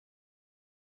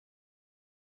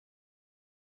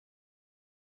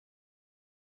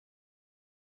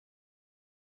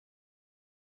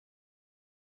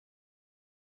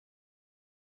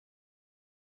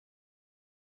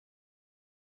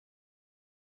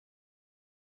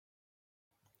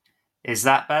Is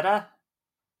that better?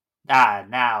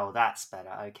 Now that's better.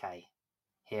 Okay.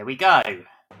 Here we go.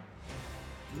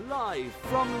 Live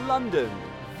from London,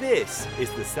 this is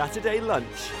the Saturday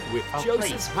Lunch with Joseph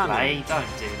please Hammond. play.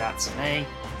 Don't do that to me.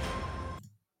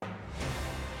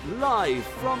 Live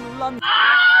from London.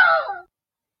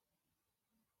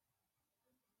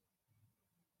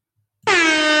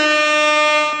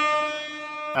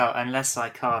 Oh, unless I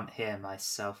can't hear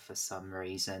myself for some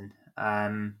reason.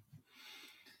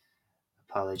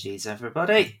 Apologies,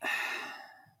 everybody.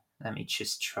 Let me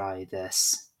just try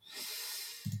this.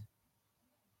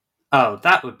 Oh,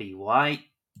 that would be why.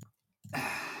 There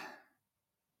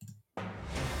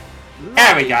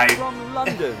we go. Live from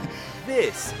London,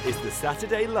 this is the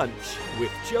Saturday Lunch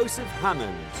with Joseph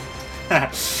Hammond.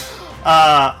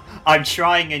 I'm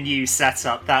trying a new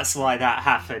setup, that's why that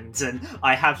happened, and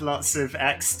I have lots of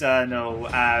external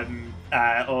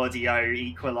audio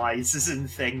equalizers and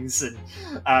things, and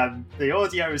the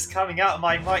audio is coming out of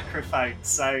my microphone,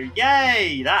 so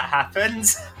yay, that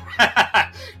happened.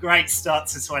 Great start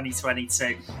to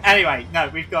 2022. Anyway, no,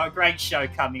 we've got a great show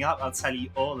coming up. I'll tell you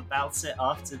all about it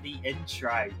after the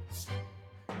intro.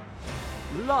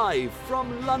 Live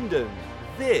from London,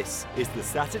 this is the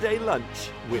Saturday Lunch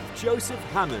with Joseph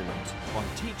Hammond on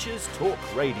Teachers Talk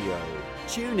Radio.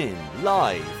 Tune in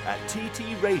live at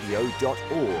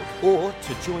ttradio.org, or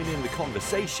to join in the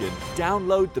conversation,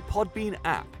 download the Podbean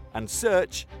app and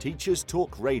search Teachers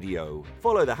Talk Radio.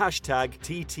 Follow the hashtag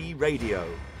TTRadio.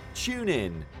 Tune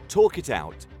in, talk it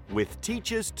out with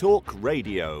Teachers Talk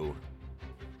Radio.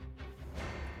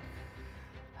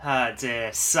 Oh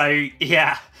dear. So,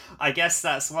 yeah, I guess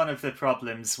that's one of the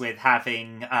problems with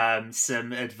having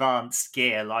some advanced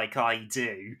gear like I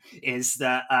do, is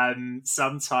that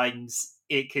sometimes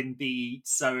it can be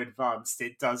so advanced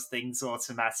it does things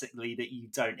automatically that you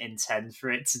don't intend for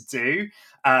it to do.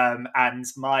 And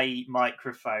my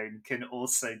microphone can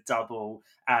also double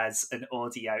as an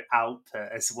audio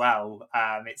output as well.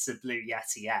 It's a Blue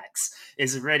Yeti X.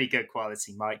 It's a really good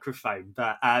quality microphone.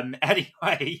 But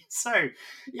anyway, so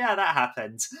yeah, that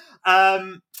happened.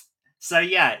 So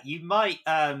yeah, you might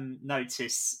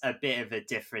notice a bit of a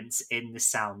difference in the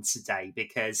sound today,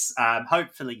 because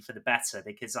hopefully for the better,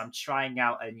 because I'm trying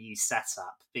out a new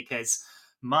setup. Because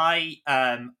my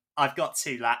I've got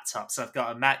two laptops. I've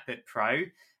got a MacBook Pro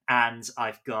and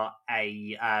I've got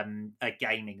a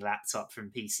gaming laptop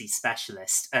from PC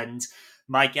Specialist. And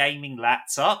my gaming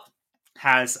laptop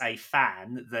has a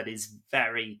fan that is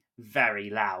very, very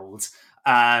loud.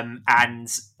 And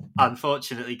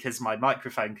unfortunately, because my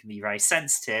microphone can be very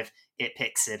sensitive, it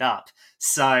picks it up.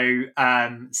 So,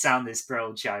 sound this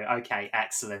brill, Joe. Okay,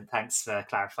 excellent. Thanks for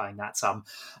clarifying that, Tom.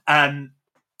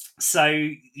 So,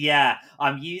 yeah,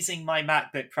 I'm using my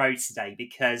MacBook Pro today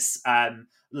because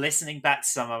listening back to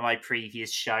some of my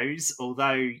previous shows,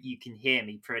 although you can hear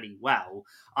me pretty well,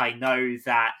 I know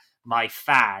that my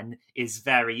fan is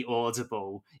very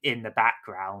audible in the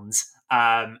background.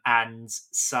 And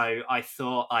so I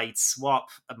thought I'd swap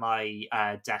my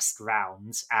desk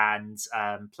round and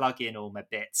plug in all my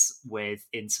bits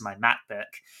into my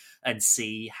MacBook and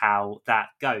see how that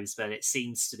goes. But it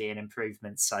seems to be an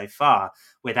improvement so far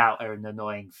without an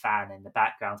annoying fan in the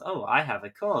background. Oh, I have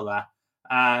a caller.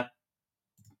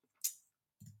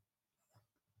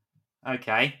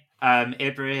 Okay.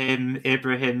 Ibrahim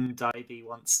Daibi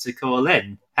wants to call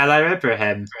in. Hello,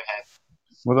 Ibrahim.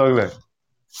 What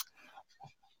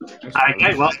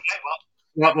Okay, what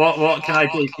can I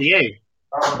do for you?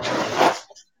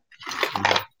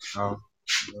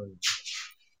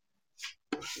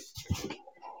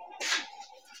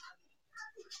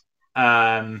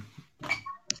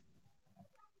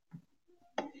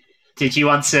 Did you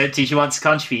want to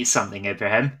contribute something,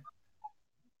 Ibrahim?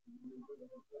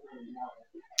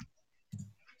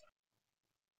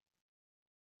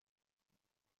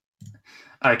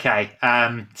 Okay.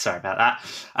 Sorry about that.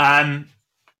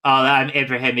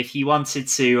 Ibrahim, if you wanted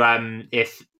to,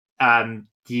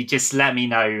 you just let me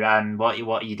know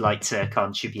what you'd like to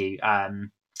contribute.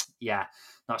 Yeah,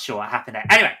 not sure what happened there.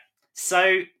 Anyway,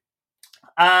 so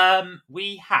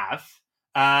we have.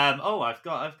 I've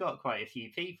got quite a few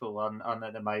people on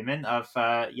at the moment.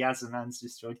 Yazaman's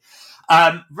destroyed.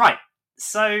 Right.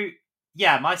 So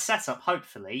yeah, my setup.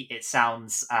 Hopefully, it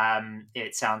sounds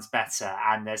better,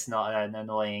 and there's not an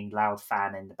annoying loud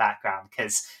fan in the background,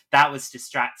 because that was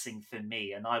distracting for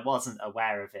me, and I wasn't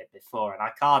aware of it before, and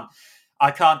I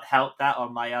can't help that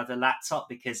on my other laptop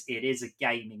because it is a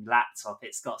gaming laptop.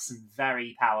 It's got some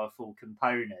very powerful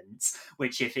components,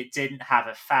 which if it didn't have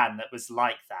a fan that was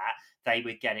like that, they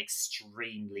would get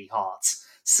extremely hot.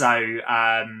 So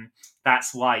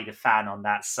that's why the fan on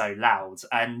that's so loud.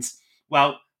 And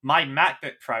well, my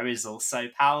MacBook Pro is also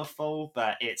powerful,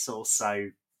 but it's also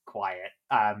quiet.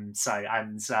 I'd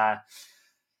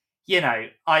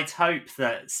hope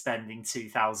that spending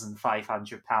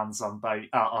 £2,500 on both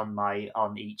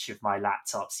on each of my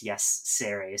laptops. Yes,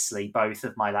 seriously, both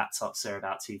of my laptops are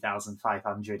about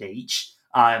 2,500 each.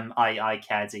 I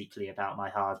care deeply about my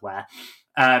hardware,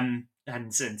 and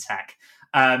tech.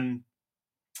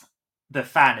 The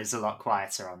fan is a lot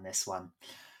quieter on this one.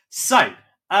 So,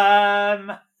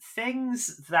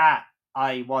 things that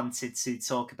I wanted to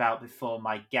talk about before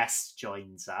my guest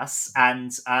joins us, and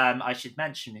I should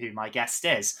mention who my guest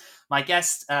is. My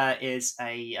guest is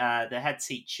the head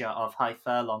teacher of High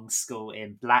Furlong School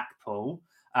in Blackpool.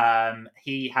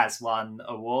 He has won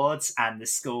awards, and the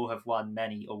school have won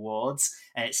many awards,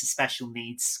 and it's a special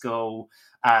needs school.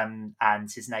 And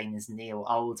his name is Neil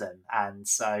Oldham, and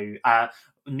so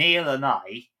Neil and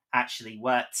I actually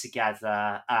worked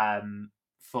together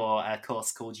for a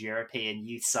course called European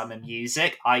Youth Summer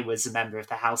Music. I was a member of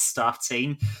the house staff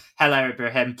team. Hello,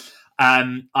 Ibrahim.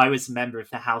 I was a member of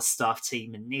the house staff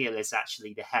team, and Neil is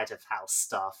actually the head of house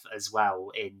staff as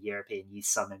well in European Youth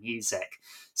Summer Music.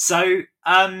 So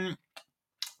I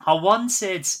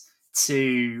wanted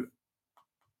to.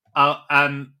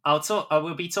 I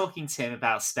will be talking to him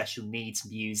about special needs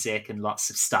music and lots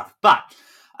of stuff. But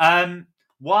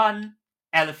one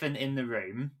elephant in the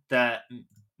room that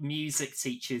music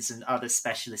teachers and other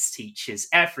specialist teachers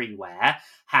everywhere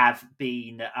have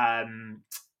been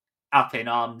up in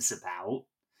arms about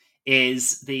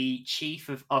is the chief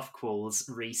of Ofqual's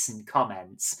recent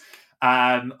comments.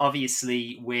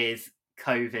 Obviously, with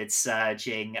COVID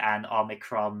surging and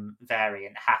Omicron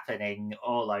variant happening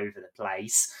all over the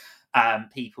place,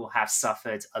 people have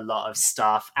suffered a lot of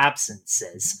staff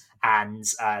absences, and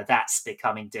that's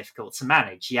becoming difficult to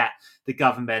manage. Yet the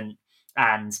government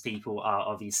and people are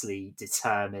obviously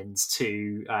determined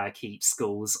to keep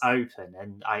schools open,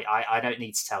 and I don't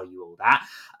need to tell you all that.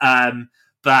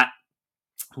 But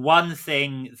one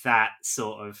thing that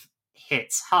sort of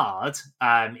hits hard,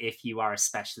 if you are a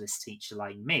specialist teacher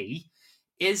like me,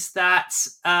 is that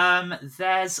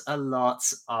there's a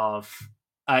lot of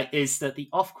is that the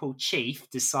Ofqual chief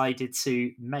decided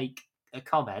to make a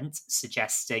comment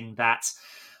suggesting that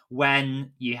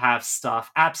when you have staff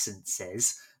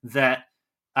absences, that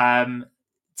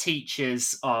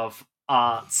teachers of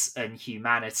arts and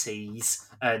humanities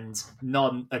and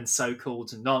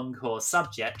so-called non-core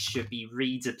subjects should be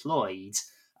redeployed,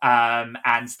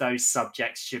 and those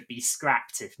subjects should be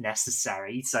scrapped if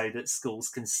necessary, so that schools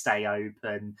can stay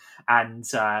open and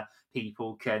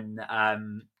people can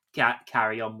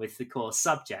carry on with the core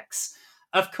subjects.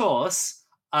 Of course,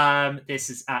 this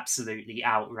is absolutely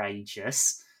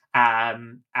outrageous,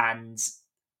 and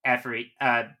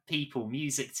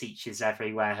music teachers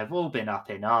everywhere have all been up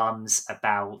in arms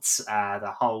about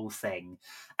the whole thing.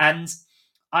 And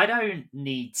I don't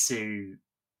need to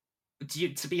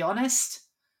be honest,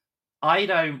 I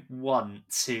don't want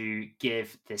to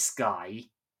give this guy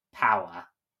power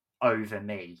over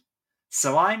me.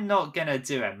 So I'm not going to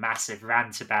do a massive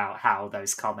rant about how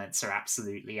those comments are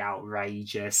absolutely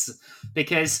outrageous,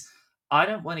 because I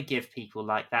don't want to give people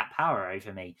like that power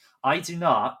over me. I'm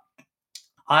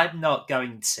not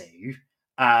going to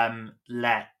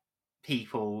let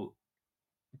people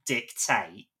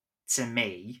dictate to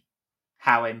me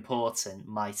how important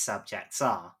my subjects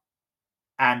are.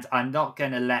 And I'm not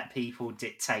going to let people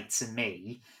dictate to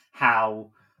me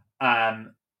how,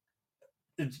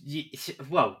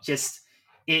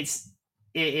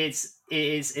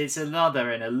 it's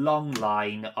another in a long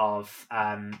line of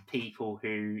people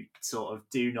who sort of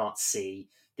do not see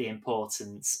the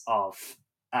importance of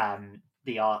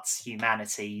the arts,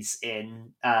 humanities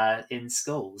in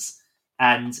schools,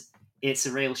 and it's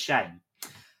a real shame.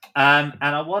 And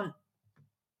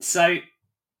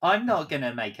I'm not going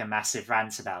to make a massive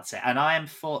rant about it, and I am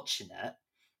fortunate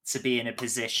to be in a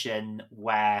position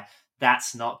where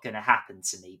that's not going to happen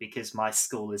to me, because my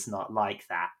school is not like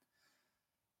that.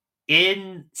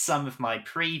 In some of my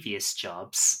previous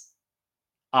jobs,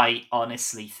 I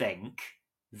honestly think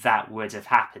that would have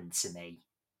happened to me.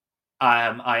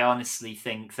 I honestly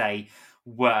think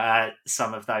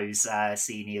some of those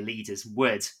senior leaders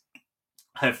would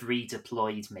have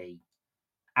redeployed me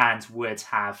and would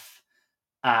have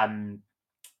had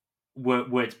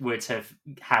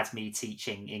me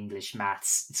teaching English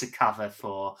maths to cover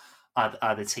for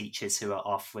other teachers who are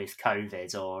off with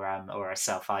COVID or are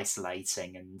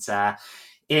self-isolating, and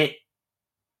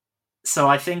so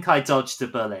I think I dodged a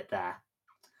bullet there,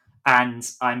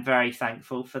 and I'm very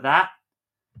thankful for that.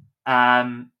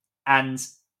 And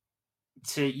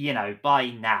by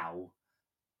now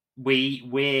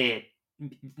we're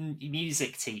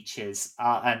music teachers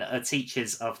and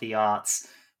teachers of the arts,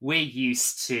 we're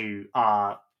used to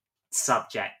our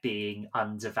subject being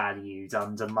undervalued,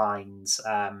 undermined,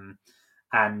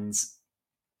 and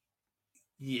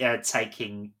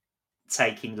taking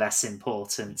less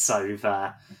importance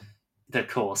over the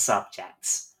core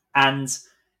subjects. And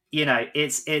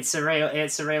it's a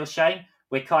real shame.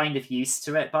 We're kind of used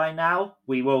to it by now.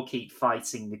 We will keep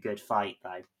fighting the good fight,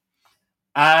 though.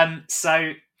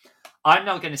 So I'm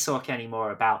not going to talk any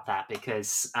more about that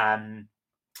because,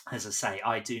 as I say,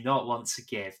 I do not want to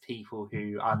give people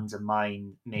who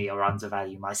undermine me or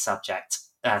undervalue my subjects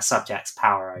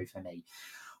power over me.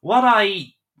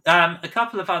 A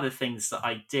couple of other things that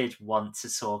I did want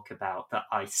to talk about that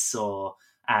I saw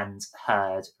and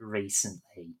heard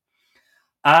recently.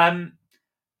 I'm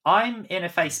in a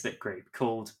Facebook group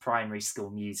called Primary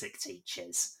School Music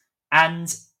Teachers,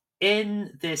 and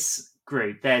in this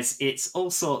group, it's all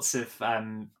sorts of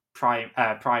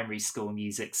primary school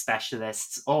music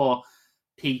specialists or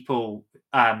people,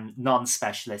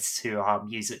 non-specialists who are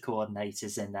music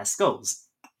coordinators in their schools.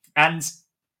 And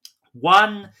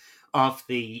one of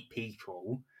the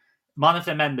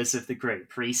members of the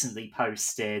group recently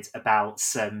posted about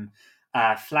some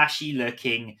flashy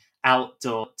looking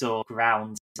outdoor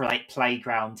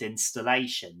playground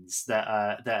installations that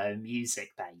are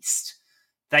music based.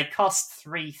 They cost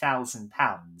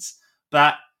 £3,000,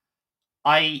 but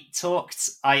I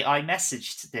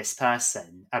messaged this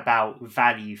person about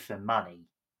value for money,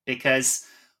 because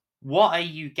what are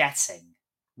you getting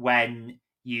when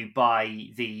you buy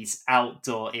these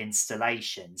outdoor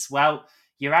installations? Well,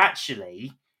 you're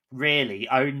actually really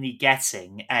only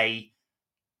getting a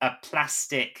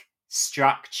plastic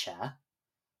structure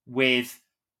with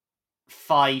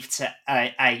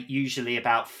usually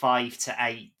about 5 to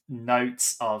 8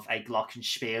 notes of a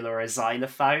glockenspiel or a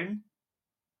xylophone.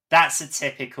 That's a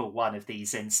typical one of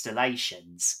these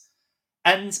installations.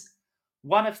 And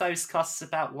one of those costs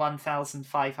about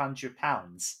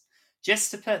 £1,500.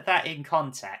 Just to put that in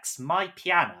context, my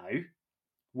piano,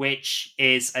 which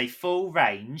is a full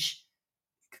range,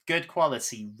 good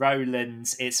quality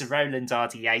Roland, it's a Roland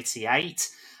RD88,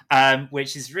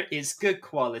 which is good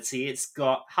quality. It's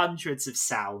got hundreds of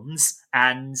sounds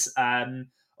and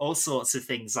all sorts of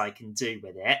things I can do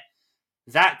with it.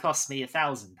 That cost me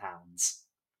 £1,000.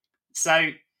 So,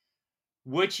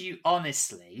 would you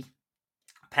honestly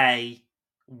pay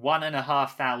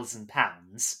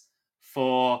 £1,500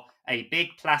 for a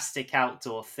big plastic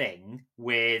outdoor thing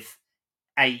with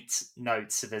 8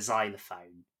 notes of a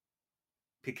xylophone?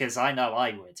 Because I know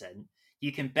I wouldn't.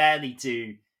 You can barely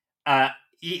do.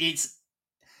 It's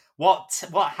what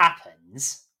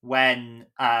happens when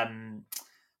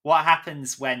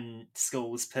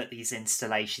schools put these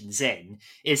installations in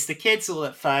is the kids will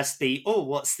at first be, oh,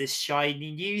 what's this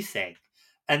shiny new thing?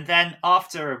 And then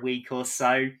after a week or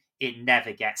so, it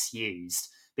never gets used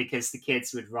because the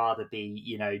kids would rather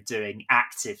be, doing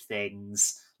active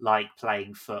things like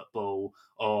playing football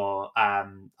or I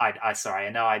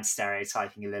know I'm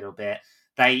stereotyping a little bit.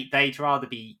 They'd rather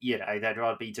be,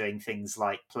 doing things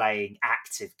like playing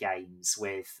active games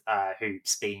with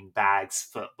hoops, bean bags,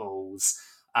 footballs,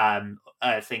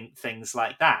 things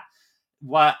like that.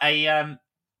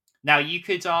 Now you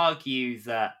could argue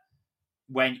that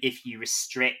if you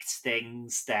restrict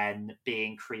things, then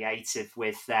being creative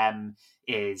with them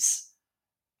is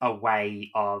a way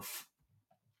of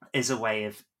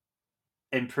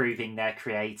improving their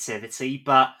creativity.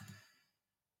 But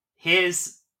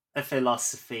here's a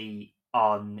philosophy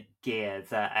on gear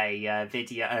that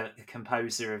a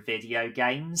composer of video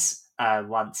games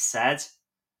once said.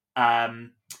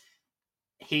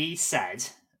 He said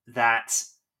that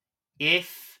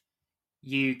if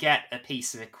you get a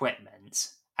piece of equipment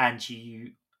and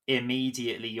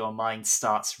your mind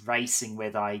starts racing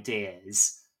with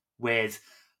ideas with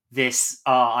this,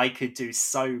 I could do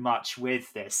so much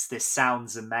with this. This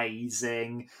sounds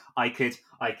amazing. I could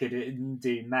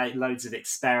do loads of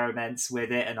experiments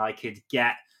with it and I could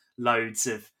get loads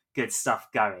of good stuff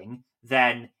going.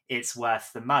 Then it's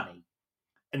worth the money.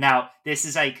 Now, this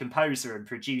is a composer and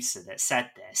producer that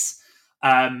said this.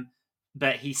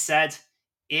 But he said,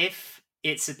 if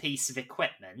it's a piece of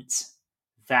equipment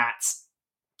that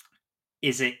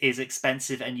is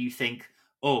expensive and you think,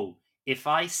 oh, if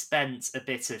I spent a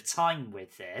bit of time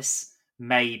with this,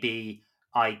 maybe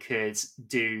I could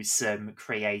do some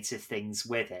creative things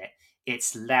with it.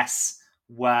 It's less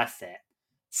worth it.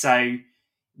 So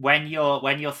when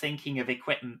you're thinking of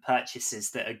equipment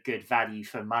purchases that are good value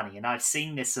for money, and I've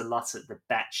seen this a lot at the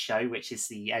BET show, which is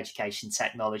the education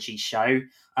technology show.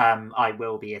 I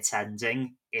will be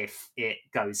attending if it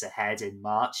goes ahead in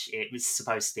March. It was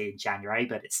supposed to be in January,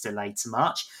 but it's delayed to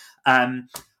March.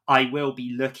 I will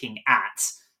be looking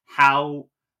at how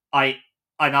and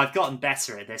I've gotten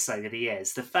better at this over the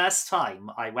years. The first time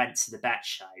I went to the BET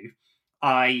show,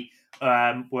 I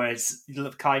was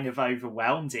kind of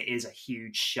overwhelmed. It is a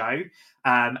huge show,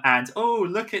 and oh,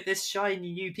 look at this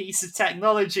shiny new piece of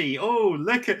technology! Oh,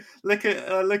 look at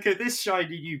this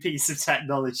shiny new piece of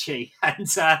technology! And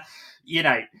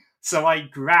so I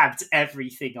grabbed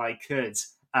everything I could.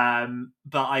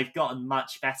 But I've gotten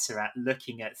much better at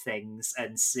looking at things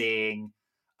and seeing,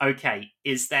 okay,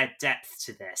 is there depth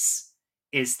to this?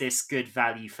 Is this good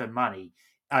value for money?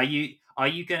 Are you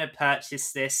going to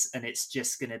purchase this and it's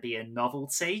just going to be a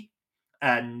novelty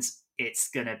and it's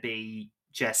going to be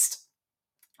just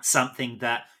something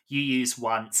that you use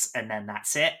once and then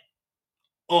that's it?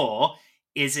 Or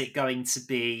is it going to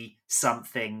be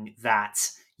something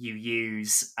that you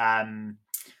use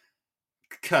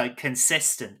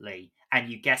consistently and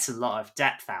you get a lot of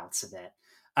depth out of it?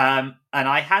 And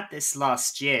I had this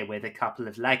last year with a couple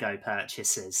of Lego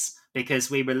purchases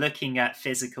because we were looking at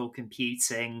physical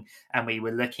computing and we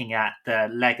were looking at the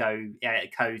Lego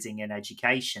coding and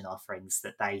education offerings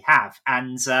that they have.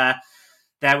 And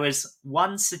there was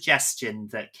one suggestion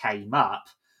that came up,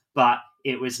 but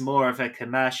it was more of a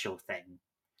commercial thing.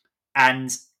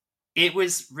 And it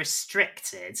was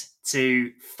restricted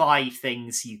to 5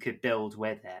 things you could build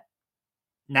with it.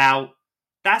 Now,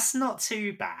 that's not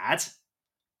too bad,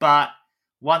 but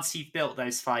once you've built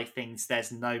those 5 things,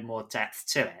 there's no more depth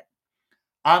to it.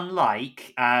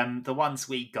 Unlike the ones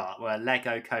we got were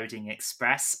Lego Coding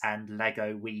Express and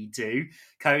Lego We Do.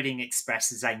 Coding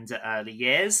Express is aimed at early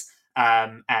years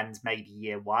and maybe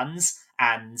year ones,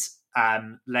 and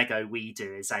Lego We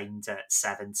Do is aimed at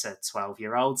 7 to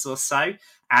 12-year-olds or so.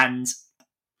 And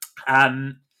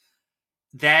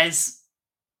there's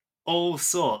all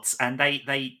sorts, and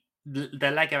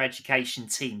the Lego education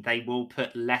team, they will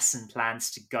put lesson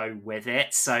plans to go with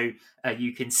it. So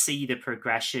you can see the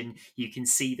progression, you can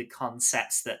see the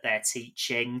concepts that they're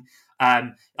teaching.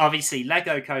 Obviously,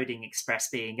 Lego Coding Express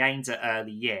being aimed at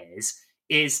early years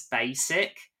is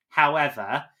basic.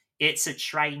 However, it's a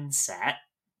train set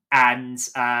and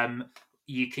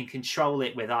you can control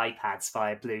it with iPads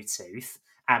via Bluetooth.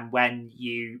 And when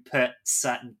you put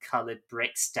certain coloured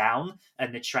bricks down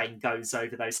and the train goes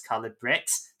over those coloured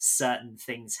bricks, certain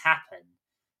things happen.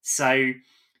 So,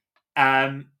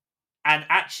 and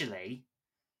actually,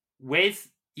 with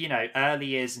early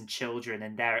years and children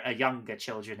and their younger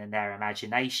children and their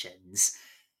imaginations,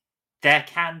 there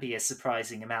can be a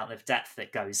surprising amount of depth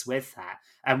that goes with that.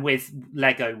 And with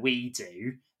Lego We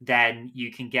Do, then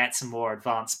you can get some more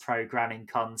advanced programming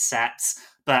concepts,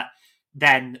 but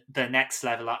then the next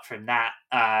level up from that,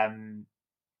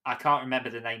 I can't remember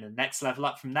the name of the next level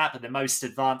up from that, but the most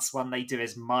advanced one they do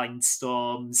is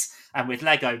Mindstorms. And with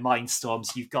Lego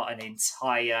Mindstorms, you've got an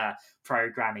entire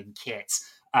programming kit.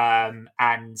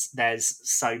 And there's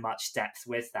so much depth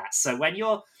with that. So when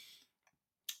you're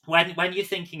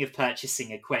thinking of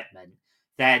purchasing equipment,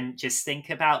 then just think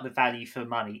about the value for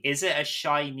money. Is it a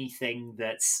shiny thing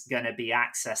that's going to be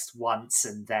accessed once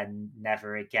and then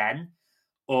never again?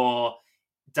 Or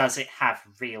does it have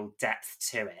real depth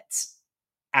to it?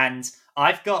 And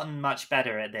I've gotten much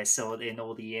better at this in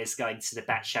all the years going to the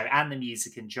BET show and the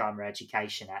Music and Drama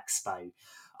Education Expo.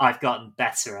 I've gotten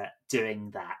better at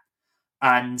doing that.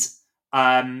 And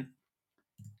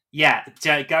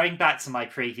going back to my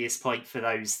previous point for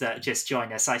those that just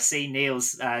joined us, I see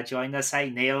Neil's joined us. Hey,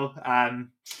 Neil. I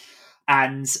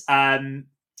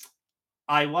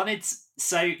wanted...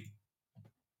 So,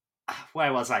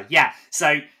 where was I? Yeah,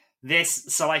 so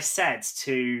I said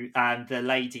to the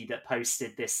lady that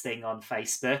posted this thing on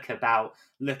Facebook about,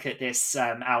 look at this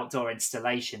outdoor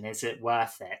installation, is it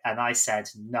worth it? And I said,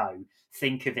 no,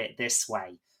 think of it this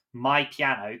way. My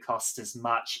piano cost as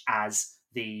much as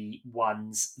the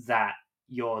ones that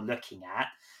you're looking at.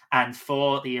 And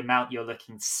for the amount you're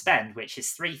looking to spend, which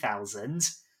is 3,000,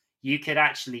 you could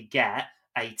actually get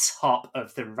a top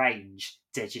of the range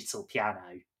digital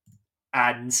piano.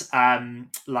 And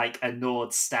like a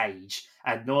Nord Stage.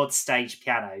 And Nord Stage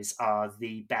pianos are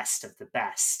the best of the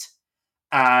best.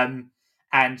 And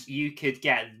you could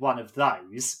get one of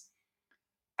those,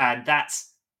 and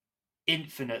that's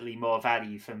infinitely more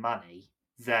value for money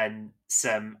than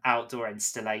some outdoor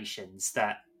installations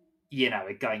that,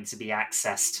 are going to be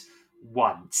accessed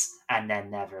once and then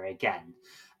never again.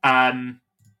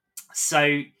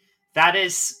 So that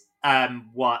is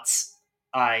what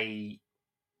I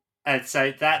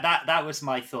so that was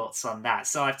my thoughts on that.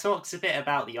 So I've talked a bit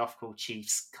about the Ofcall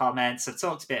Chief's comments. I've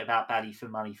talked a bit about value for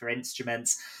money for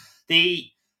instruments. The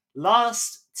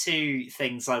last two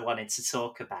things I wanted to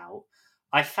talk about,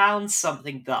 I found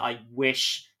something that I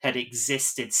wish had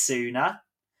existed sooner,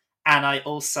 and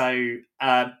also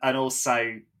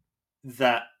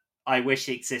that I wish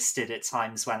existed at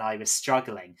times when I was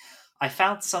struggling. I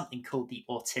found something called the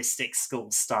Autistic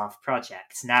School Staff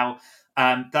Project. Now,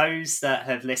 those that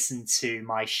have listened to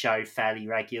my show fairly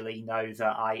regularly know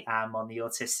that I am on the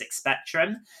autistic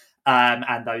spectrum.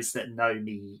 And those that know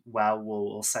me well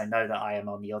will also know that I am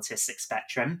on the autistic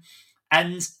spectrum.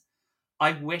 And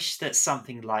I wish that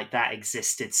something like that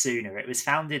existed sooner. It was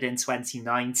founded in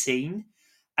 2019.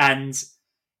 And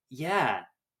yeah,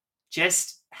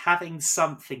 just having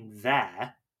something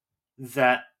there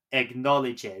that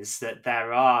acknowledges that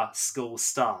there are school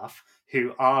staff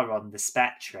who are on the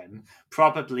spectrum,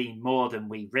 probably more than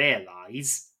we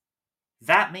realize,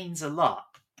 that means a lot.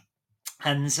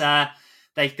 And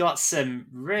they've got some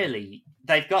great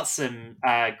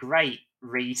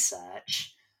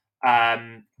research.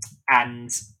 And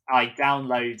I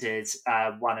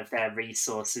downloaded one of their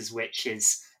resources, which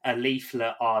is a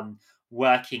leaflet on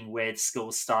working with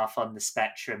school staff on the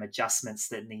spectrum, adjustments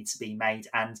that need to be made,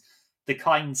 and the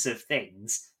kinds of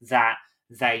things that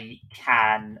they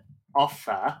can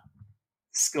offer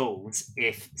schools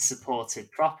if supported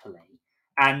properly.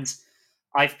 And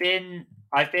I've been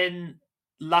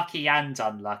lucky and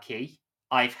unlucky.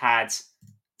 I've had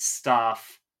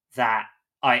staff that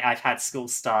I've had school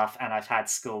staff, and I've had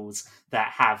schools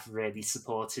that have really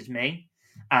supported me,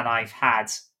 and I've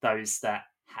had those that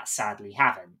sadly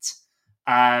haven't.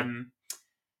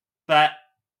 But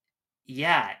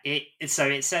yeah, so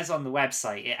it says on the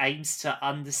website it aims to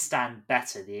understand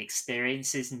better the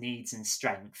experiences, needs, and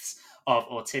strengths of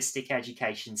autistic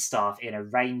education staff in a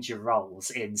range of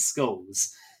roles in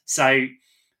schools. So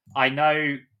I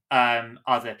know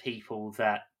other people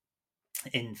that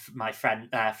in my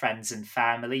friends and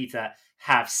family that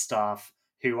have staff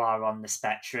who are on the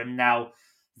spectrum. Now,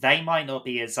 they might not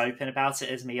be as open about it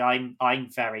as me. I'm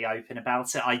very open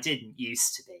about it. I didn't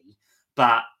used to be,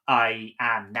 but I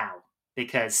am now,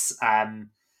 because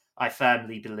I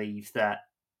firmly believe that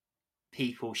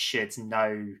people should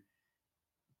know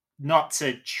not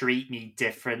to treat me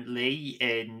differently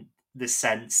in the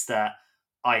sense that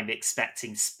I'm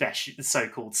expecting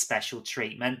so-called special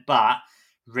treatment, but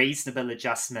reasonable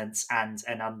adjustments and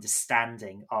an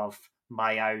understanding of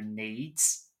my own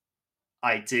needs.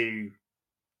 I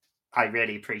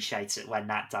really appreciate it when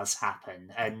that does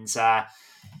happen. And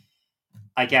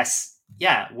I guess,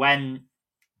 yeah, when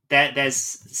there's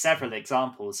several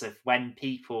examples of when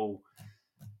people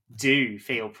do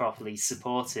feel properly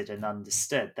supported and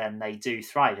understood, then they do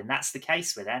thrive. And that's the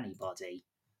case with anybody.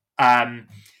 And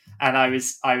I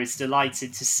was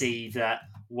delighted to see that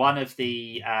one of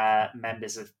the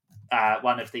members of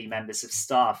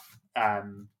staff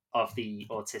of the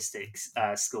Autistic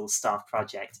School Staff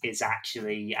Project is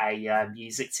actually a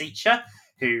music teacher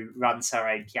who runs her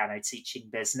own piano teaching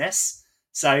business.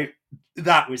 So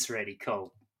that was really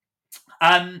cool.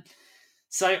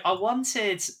 So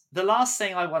the last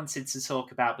thing I wanted to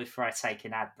talk about before I take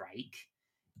an ad break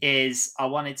is I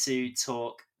wanted to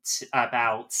talk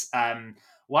about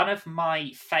one of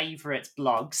my favorite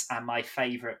blogs, and my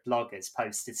favorite bloggers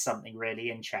posted something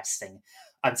really interesting.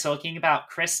 I'm talking about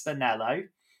Chris Bonello,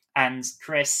 and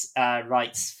Chris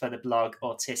writes for the blog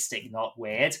Autistic Not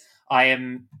Weird. I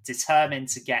am determined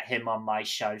to get him on my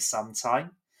show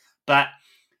sometime, but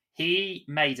he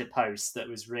made a post that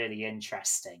was really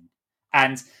interesting.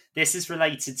 And this is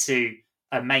related to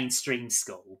a mainstream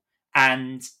school.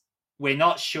 And we're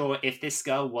not sure if this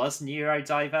girl was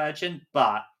neurodivergent,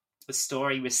 but the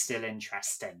story was still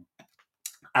interesting.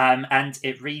 And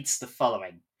it reads the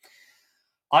following.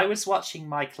 I was watching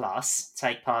my class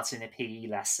take part in a PE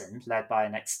lesson led by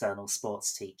an external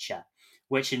sports teacher,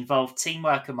 which involved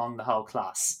teamwork among the whole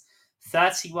class.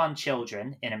 31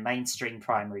 children in a mainstream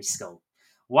primary school.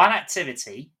 One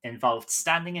activity involved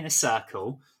standing in a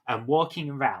circle and walking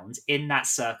around in that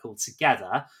circle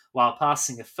together while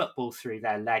passing a football through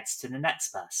their legs to the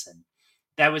next person.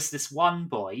 There was this one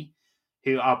boy,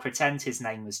 who I'll pretend his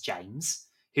name was James,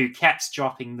 who kept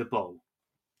dropping the ball.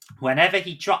 Whenever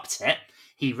he dropped it,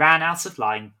 he ran out of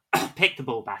line, picked the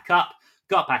ball back up,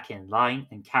 got back in line,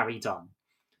 and carried on.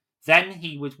 Then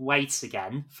he would wait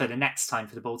again for the next time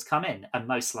for the ball to come in, and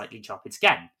most likely drop it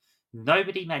again.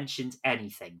 Nobody mentioned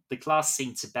anything. The class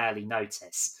seemed to barely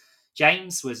notice.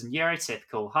 James was a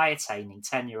neurotypical, high-attaining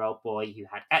 10-year-old boy who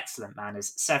had excellent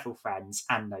manners, several friends,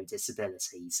 and no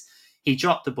disabilities. He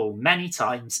dropped the ball many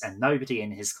times and nobody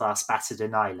in his class batted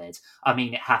an eyelid. I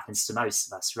mean, it happens to most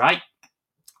of us, right?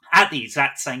 At the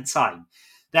exact same time,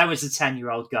 there was a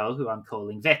 10-year-old girl who I'm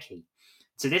calling Vicky.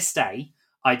 To this day,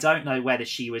 I don't know whether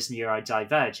she was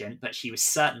neurodivergent, but she was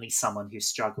certainly someone who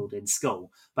struggled in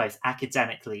school, both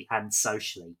academically and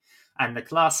socially. And the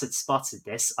class had spotted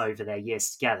this over their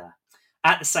years together.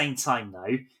 At the same time,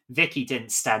 though, Vicky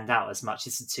didn't stand out as much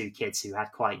as the two kids who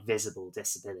had quite visible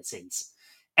disabilities.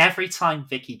 Every time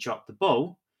Vicky dropped the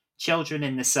ball, children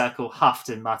in the circle huffed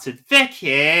and muttered,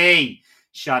 "Vicky!"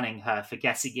 shunning her for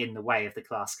getting in the way of the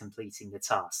class completing the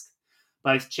task.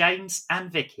 Both James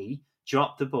and Vicky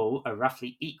dropped the ball a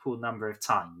roughly equal number of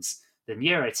times. The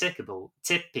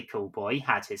neurotypical boy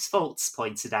had his faults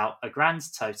pointed out a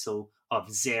grand total of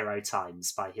 0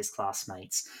 times by his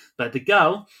classmates, but the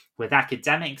girl with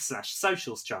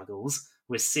academic/social struggles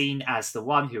was seen as the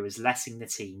one who was letting the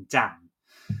team down.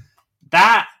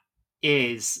 That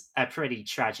is a pretty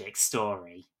tragic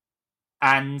story.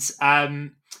 And,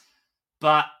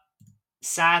 but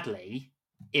sadly,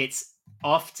 it's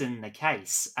often the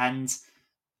case. And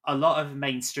a lot of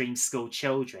mainstream school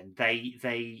children,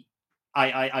 I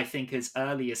think as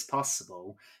early as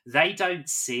possible, they don't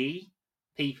see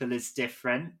people as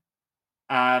different.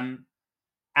 And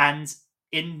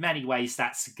in many ways,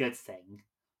 that's a good thing.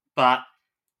 But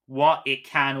what it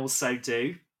can also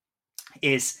do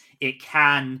is it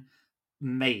can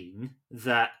mean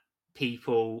that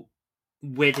people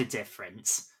with a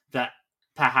difference, that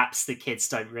perhaps the kids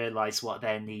don't realize what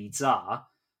their needs are,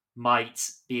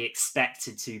 might be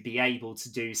expected to be able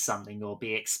to do something or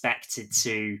be expected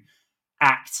to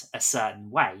act a certain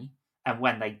way. And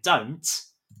when they don't,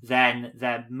 then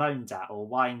they're moaned at or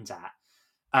whined at.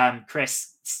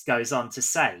 Chris goes on to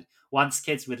say, once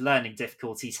kids with learning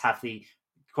difficulties have the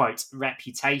quote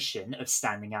reputation of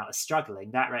standing out as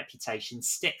struggling, that reputation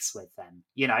sticks with them.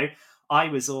 You know, I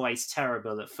was always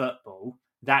terrible at football.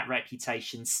 That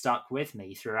reputation stuck with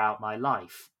me throughout my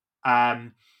life.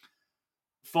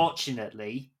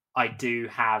 Fortunately, I do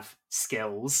have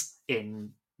skills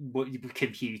in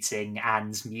computing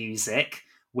and music,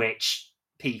 which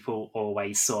people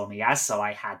always saw me as, so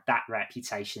I had that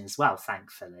reputation as well,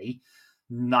 thankfully.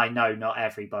 I know not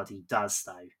everybody does,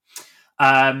 though.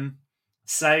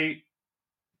 So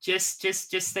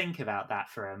just think about that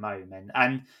for a moment.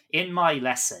 And in my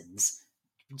lessons,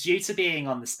 due to being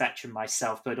on the spectrum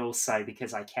myself, but also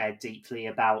because I care deeply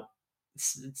about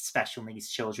special needs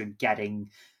children getting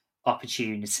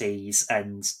opportunities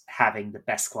and having the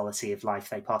best quality of life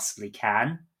they possibly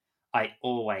can, I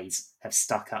always have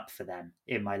stuck up for them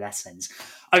in my lessons.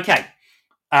 Okay,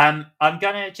 I'm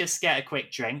going to just get a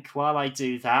quick drink. While I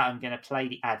do that, I'm going to play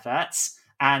the adverts,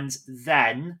 and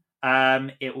then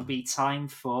it will be time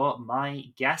for my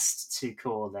guest to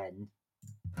call in.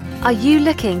 Are you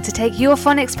looking to take your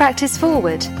phonics practice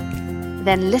forward?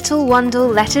 Then Little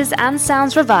Wandle Letters and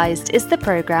Sounds Revised is the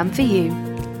programme for you.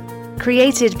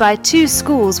 Created by 2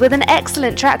 schools with an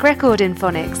excellent track record in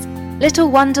phonics,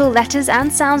 Little Wandle Letters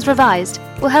and Sounds Revised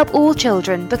will help all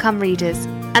children become readers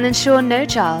and ensure no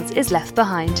child is left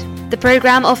behind. The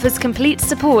programme offers complete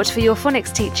support for your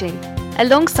phonics teaching,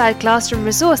 alongside classroom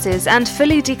resources and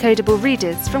fully decodable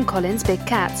readers from Collins Big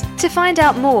Cat. To find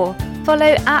out more,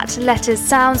 follow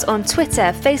 @LettersSounds on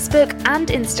Twitter, Facebook and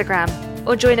Instagram,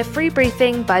 or join a free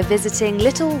briefing by visiting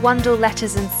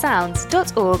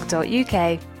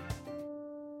littlewandlelettersandsounds.org.uk.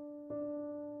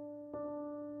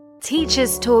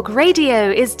 Teachers Talk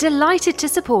Radio is delighted to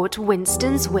support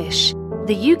Winston's Wish,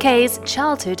 the UK's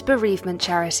childhood bereavement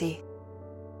charity.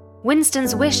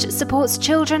 Winston's Wish supports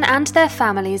children and their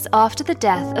families after the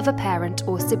death of a parent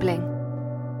or sibling.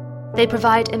 They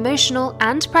provide emotional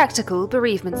and practical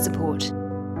bereavement support.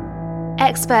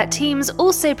 Expert teams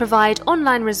also provide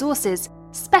online resources,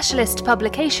 specialist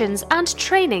publications, and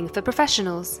training for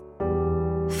professionals.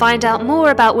 Find out more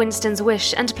about Winston's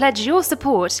Wish and pledge your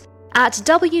support at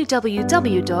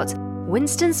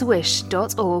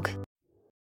www.winstonswish.org.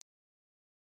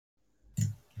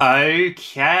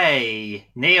 Okay,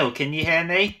 Neil, can you hear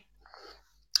me?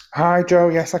 Hi, Joe.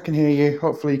 Yes, I can hear you.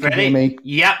 Hopefully you can hear me.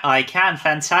 Yep, I can.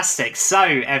 Fantastic. So,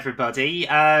 everybody,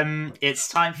 it's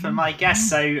time for my guest.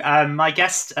 So, my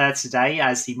guest today,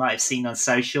 as you might have seen on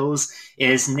socials,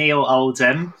 is Neil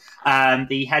Oldham,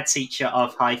 the head teacher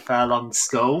of High Furlong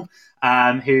School,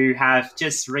 who have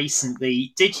just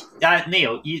recently...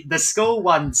 Neil, the school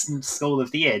won School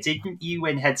of the Year. Didn't you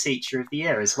win Head Teacher of the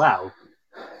Year as well?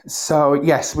 So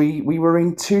yes, we were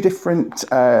in two different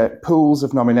pools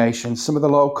of nominations. Some of the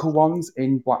local ones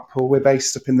in Blackpool. We're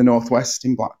based up in the northwest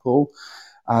in Blackpool.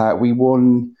 We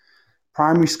won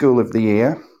Primary School of the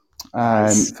Year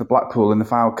Nice. for Blackpool and the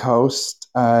Fylde Coast.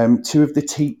 Two of the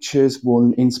teachers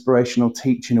won Inspirational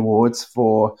Teaching Awards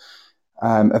for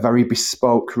a very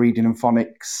bespoke reading and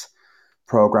phonics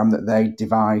program that they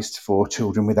devised for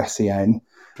children with SEN.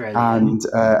 Brilliant.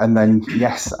 And then,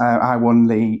 yes, I won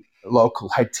the Local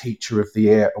Head Teacher of the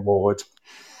Year award,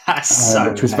 That's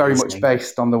so which was very much amazing.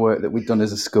 based on the work that we'd done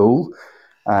as a school,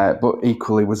 but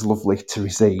equally was lovely to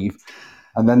receive.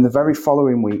 And then the very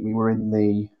following week, we were in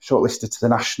the shortlisted to the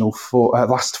national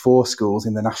last four schools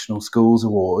in the National Schools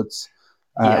Awards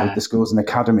with the Schools and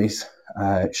Academies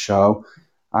show,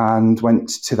 and went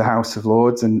to the House of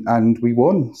Lords and we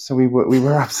won. So we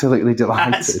were absolutely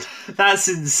delighted. That's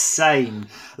insane.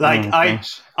 Like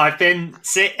I've been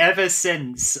ever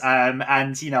since, and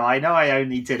I know I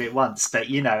only did it once, but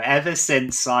ever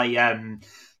since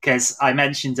because I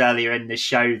mentioned earlier in the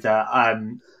show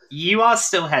that you are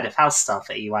still head of house staff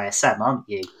at EYSM, aren't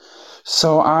you?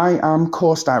 So I am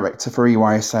course director for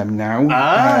EYSM now.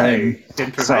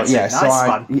 Been promoted.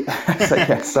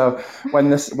 So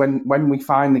when we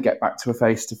finally get back to a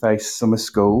face-to-face summer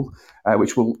school,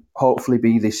 which will hopefully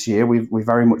be this year, we're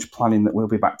very much planning that we'll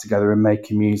be back together and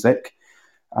making music.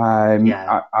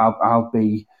 I'll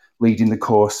be leading the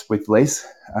course with Liz,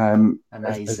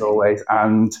 as always,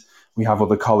 and we have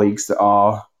other colleagues that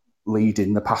are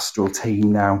leading the pastoral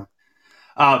team now.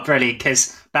 Oh, brilliant!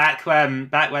 Because back when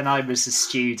I was a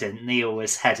student, Neil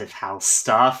was head of house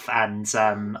staff, and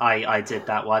I did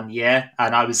that 1 year,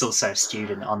 and I was also a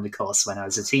student on the course when I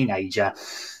was a teenager.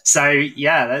 So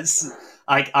yeah,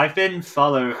 I've been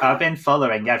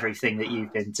following everything that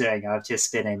you've been doing. I've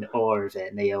just been in awe of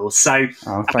it, Neil. So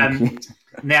thank you.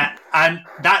 Now, and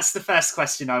that's the first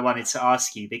question I wanted to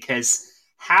ask you, because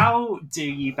how do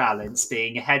you balance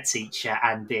being a head teacher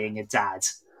and being a dad?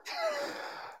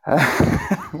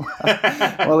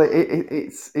 Well,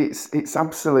 it's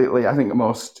absolutely. I think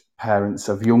most parents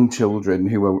of young children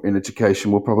who are in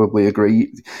education will probably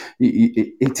agree.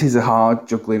 It is a hard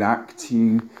juggling act.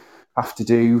 You have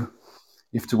to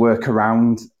work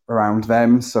around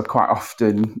them. So quite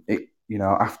often,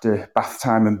 after bath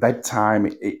time and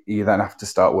bedtime, you then have to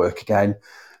start work again.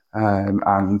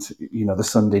 And the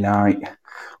Sunday night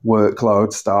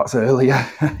workload starts earlier.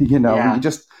 You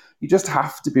just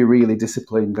have to be really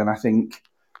disciplined. And I think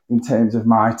in terms of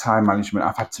my time management,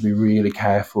 I've had to be really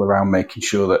careful around making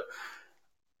sure that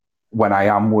when I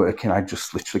am working, I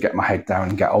just literally get my head down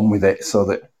and get on with it so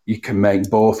that you can make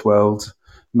both worlds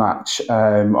match.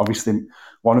 Obviously,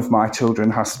 one of my children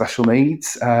has special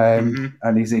needs and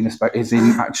is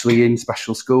actually in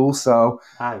special school. So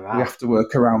we have to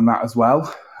work around that as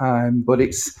well. But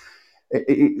it's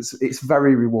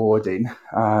very rewarding.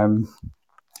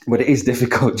 But it is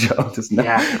difficult, Joe.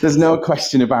 There's no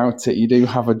question about it. You do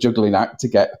have a juggling act to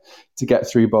get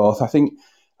through both. I think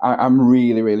I'm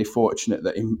really, really fortunate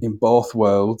that in both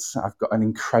worlds, I've got an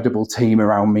incredible team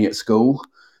around me at school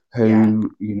who,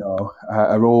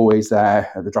 are always there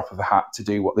at the drop of a hat to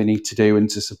do what they need to do and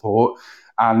to support.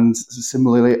 And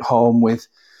similarly at home with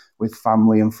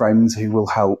family and friends who will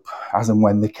help as and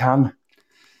when they can.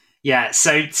 Yeah.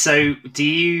 So do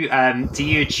you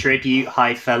attribute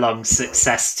High Furlong's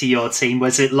success to your team?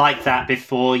 Was it like that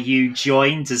before you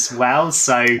joined as well?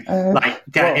 So I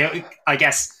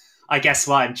guess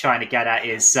what I'm trying to get at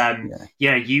is,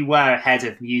 you were head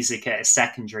of music at a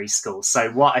secondary school. So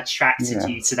what attracted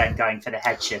you to then going for the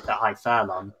headship at High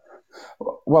Furlong?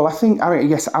 Well,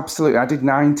 yes, absolutely. I did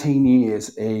 19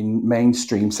 years in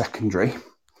mainstream secondary.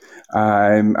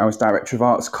 I was director of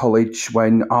Arts College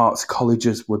when arts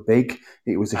colleges were big.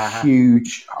 It was a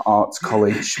huge arts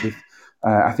college with,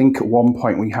 I think at one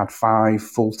point we had 5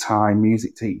 full-time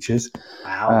music teachers,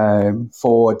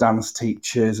 4 dance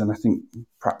teachers, and I think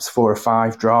perhaps 4 or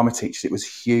 5 drama teachers. It was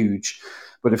huge.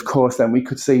 But of course, then we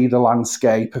could see the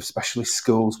landscape of specialist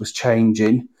schools was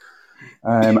changing.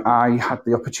 I had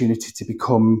the opportunity to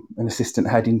become an assistant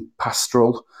head in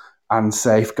pastoral and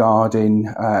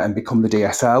safeguarding and become the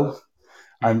DSL.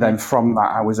 And then from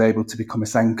that, I was able to become a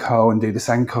SENCO and do the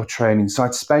SENCO training. So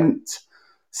I'd spent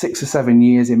 6 or 7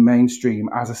 years in mainstream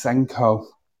as a SENCO.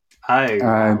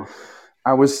 Wow.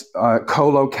 I was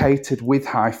co-located with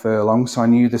High Furlong, so I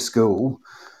knew the school.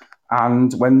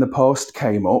 And when the post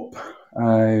came up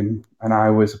and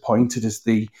I was appointed as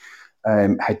the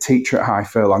head teacher at High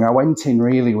Furlong, I went in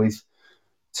really with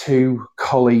 2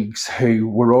 colleagues who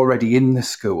were already in the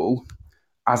school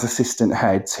as assistant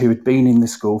heads, who had been in the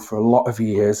school for a lot of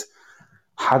years,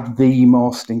 had the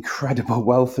most incredible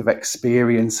wealth of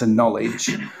experience and knowledge.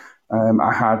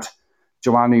 I had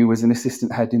Joanne, who was an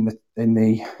assistant head in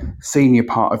the senior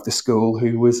part of the school,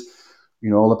 who was,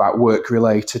 all about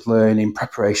work-related learning,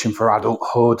 preparation for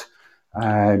adulthood,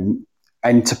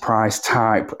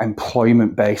 enterprise-type,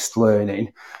 employment-based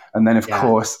learning. And then, of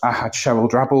course, I had Cheryl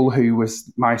Drabble, who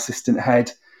was my assistant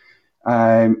head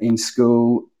in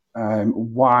school,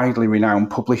 widely renowned,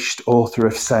 published author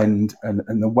of SEND,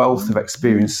 and the wealth of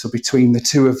experience. So between the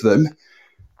two of them,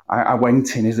 I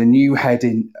went in as a new head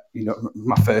in,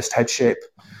 my first headship,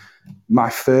 my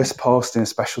first post in a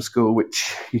special school,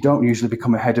 which you don't usually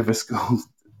become a head of a school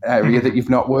area that you've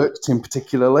not worked in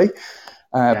particularly.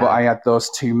 But I had those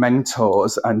two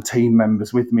mentors and team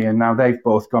members with me, and now they've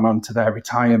both gone on to their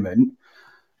retirement.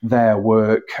 Their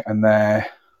work and their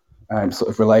sort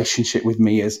of relationship with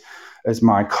me as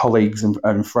my colleagues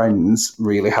and friends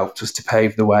really helped us to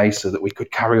pave the way so that we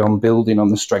could carry on building on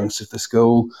the strengths of the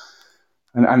school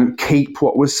and keep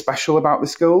what was special about the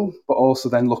school, but also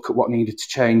then look at what needed to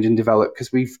change and develop, because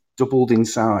we've doubled in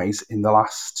size in the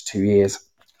last 2 years.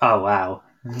 Oh, wow.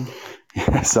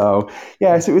 So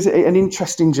it was an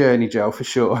interesting journey, Joe, for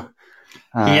sure.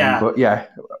 But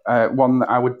one that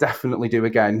I would definitely do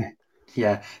again.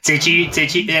 Yeah. Did you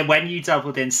when you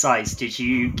doubled in size, did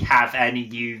you have any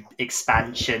new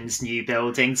expansions, new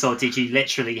buildings, or did you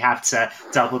literally have to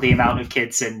double the amount of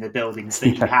kids in the buildings that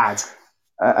you had?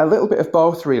 A little bit of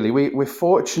both, really. We're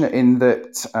fortunate in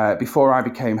that before I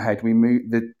became head, we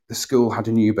moved. The school had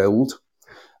a new build.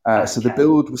 So the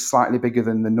build was slightly bigger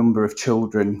than the number of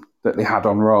children that they had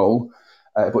on roll,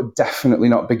 but definitely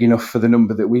not big enough for the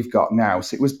number that we've got now.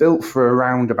 So it was built for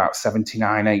around about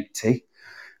 79, 80.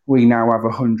 We now have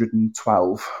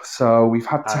 112. So we've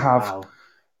had to have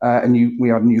we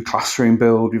had a new classroom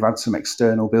build. We've had some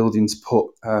external buildings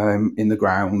put in the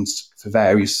grounds for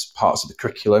various parts of the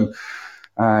curriculum.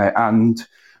 And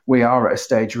we are at a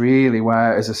stage really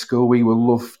where as a school we will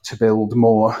love to build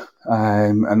more,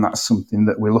 and that's something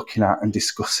that we're looking at and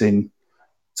discussing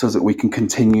so that we can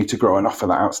continue to grow and offer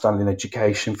that outstanding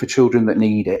education for children that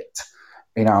need it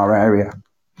in our area.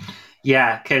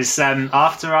 Yeah, because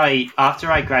after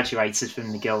I graduated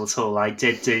from the Guildhall, I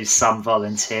did do some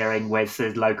volunteering with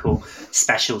the local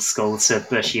special school to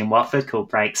Bushy and Watford called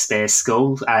Breakspear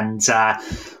School, and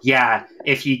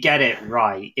if you get it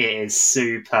right, it's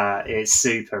super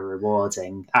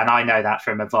rewarding, and I know that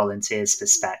from a volunteer's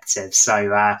perspective.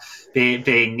 So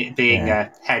being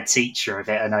a head teacher of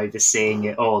it and overseeing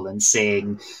it all and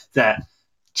seeing that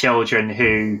children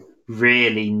who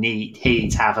really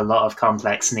have a lot of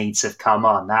complex needs have come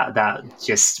on, that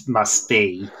just must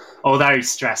be, although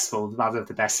stressful, one of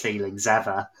the best feelings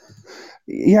ever.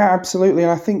 Yeah, absolutely.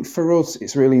 And I think for us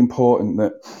it's really important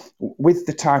that with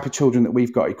the type of children that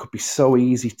we've got, it could be so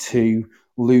easy to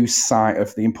lose sight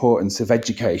of the importance of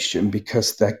education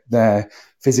because their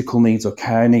physical needs or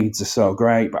care needs are so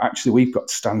great, but actually we've got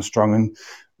to stand strong and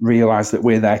realise that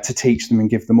we're there to teach them and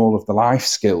give them all of the life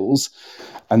skills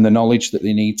and the knowledge that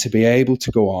they need to be able to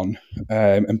go on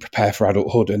and prepare for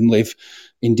adulthood and live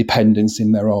independence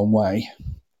in their own way.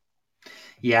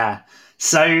 Yeah.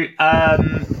 So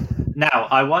now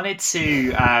I wanted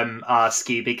to ask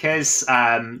you, because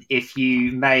if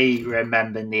you may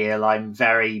remember, Neil, I'm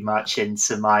very much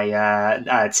into my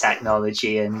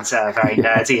technology and very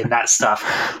nerdy and that stuff.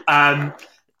 I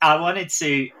wanted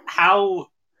to,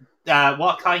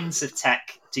 what kinds of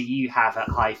tech do you have at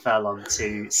High Furlong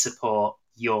to support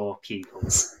your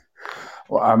pupils?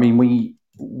 Well, I mean,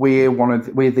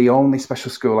 we're the only special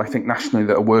school, I think, nationally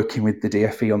that are working with the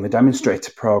DFE on the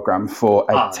demonstrator programme for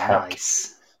EdTech.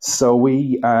 Nice. So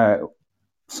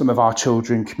some of our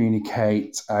children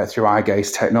communicate through eye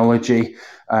gaze technology,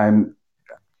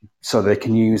 so they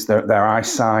can use their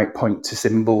eyesight, point to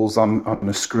symbols on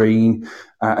a screen,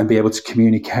 and be able to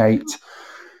communicate.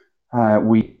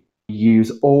 We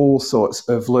use all sorts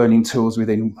of learning tools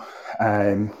within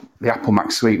the Apple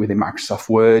Mac suite within Microsoft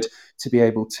Word to be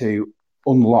able to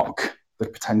unlock the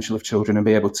potential of children and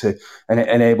be able to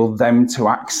enable them to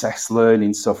access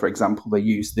learning. So, for example, they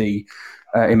use the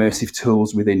immersive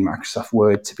tools within Microsoft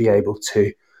Word to be able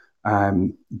to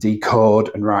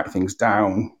decode and write things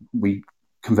down. We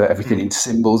convert everything into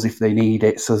symbols if they need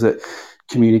it, so that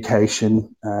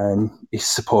communication is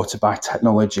supported by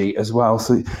technology as well.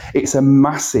 So it's a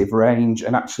massive range,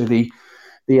 and actually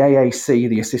the AAC,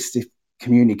 the assistive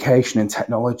communication and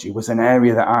technology, was an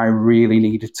area that I really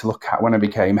needed to look at when I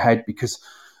became head, because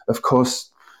of course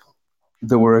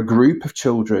there were a group of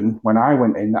children when I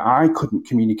went in that I couldn't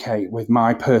communicate with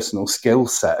my personal skill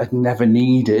set, had never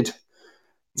needed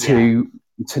to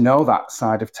know that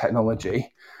side of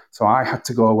technology. So I had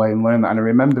to go away and learn that. And I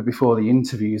remember before the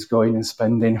interviews going and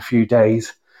spending a few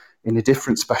days in a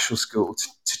different special school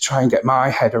to try and get my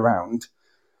head around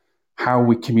how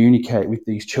we communicate with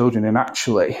these children. And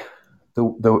actually,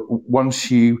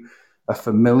 once you are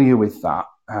familiar with that,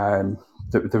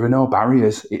 there are no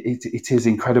barriers. It is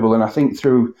incredible. And I think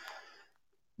through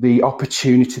the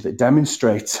opportunity that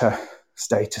demonstrator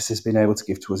status has been able to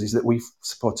give to us is that we've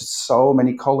supported so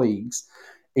many colleagues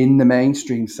in the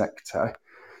mainstream sector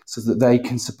so that they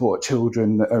can support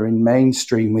children that are in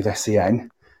mainstream with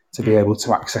SEN to be able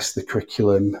to access the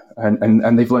curriculum.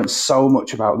 And they've learned so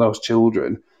much about those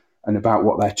children and about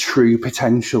what their true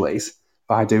potential is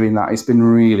by doing that. It's been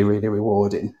really, really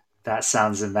rewarding. That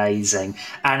sounds amazing.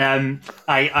 And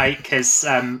because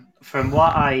from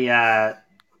what I've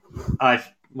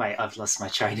lost my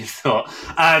train of thought.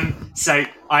 So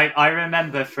I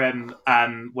remember from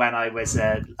when I was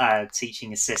a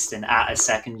teaching assistant at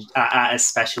a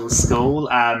special school.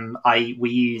 We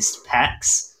used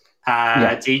PECS.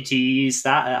 Do you use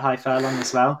that at High Furlong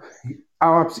as well?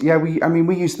 Yeah,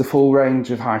 we use the full range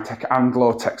of high tech and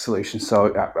low tech solutions. So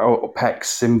PECS,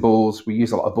 symbols, we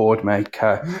use a lot of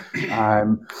Boardmaker,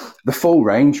 the full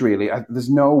range really. There's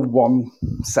no one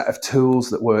set of tools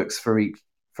that works for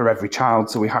every child,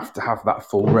 so we have to have that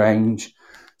full range.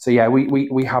 So yeah,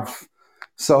 we have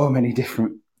so many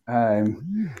different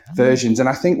versions, and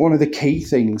I think one of the key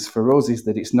things for us is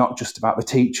that it's not just about the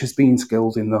teachers being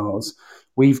skilled in those.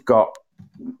 We've got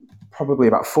probably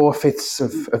about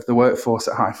 4/5 of the workforce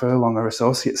at High Furlong are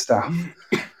associate staff.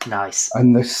 Nice.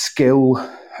 And the skill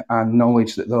and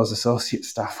knowledge that those associate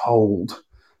staff hold,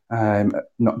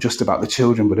 not just about the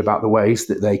children, but about the ways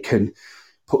that they can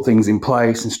put things in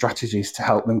place and strategies to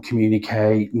help them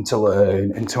communicate and to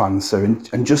learn and to answer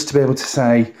and just to be able to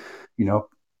say,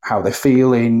 how they're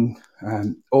feeling.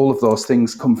 All of those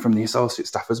things come from the associate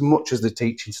staff as much as the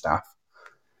teaching staff.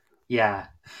 Yeah.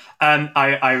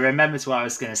 I remembered what I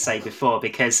was going to say before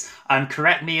because,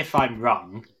 correct me if I'm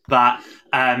wrong, but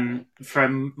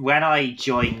from when I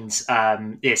joined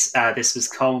this was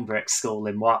Colnbrook School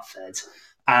in Watford.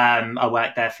 I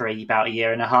worked there for about a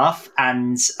year and a half,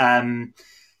 and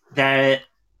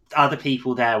other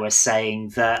people there were saying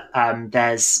that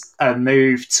there's a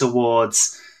move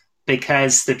towards,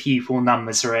 because the pupil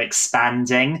numbers are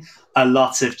expanding, a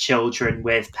lot of children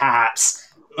with perhaps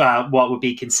what would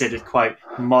be considered, quote,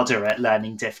 moderate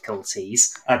learning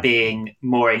difficulties are being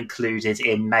more included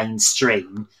in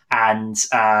mainstream, and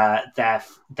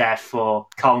therefore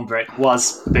Colnbrook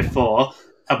was before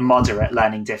a moderate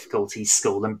learning difficulties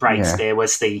school, and Breakspear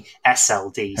was the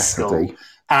SLD school.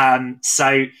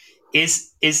 So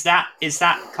is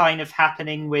that kind of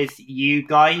happening with you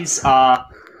guys? Are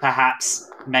perhaps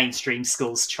mainstream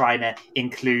schools trying to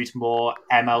include more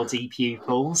MLD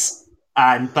pupils,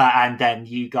 and then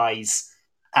you guys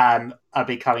are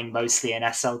becoming mostly an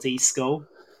SLD school?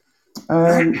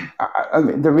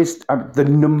 There is the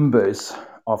numbers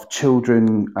of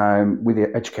children with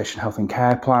education, health and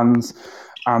care plans,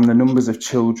 and the numbers of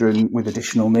children with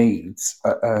additional needs.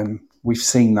 We've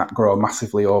seen that grow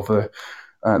massively over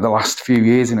the last few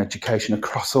years in education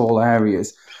across all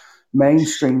areas.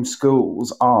 Mainstream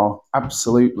schools are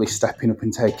absolutely stepping up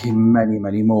and taking many,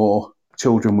 many more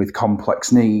children with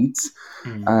complex needs.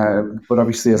 But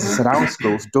obviously, as I said, our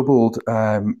schools doubled,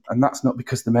 and that's not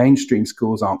because the mainstream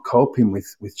schools aren't coping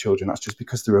with children. That's just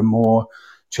because there are more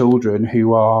children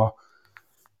who are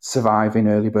surviving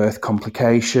early birth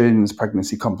complications,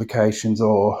 pregnancy complications,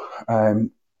 or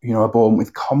are born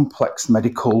with complex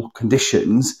medical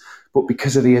conditions. But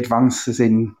because of the advances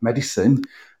in medicine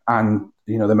and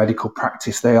the medical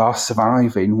practice, they are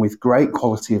surviving with great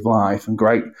quality of life and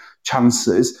great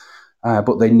chances.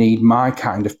 But they need my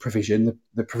kind of provision,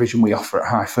 the provision we offer at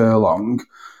High Furlong,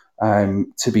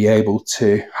 to be able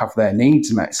to have their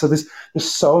needs met. So there's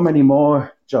so many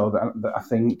more, Joe, that I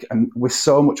think, and we're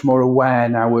so much more aware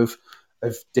now of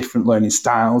different learning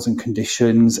styles and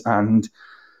conditions, and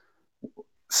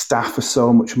staff are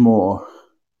so much more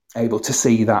able to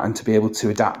see that and to be able to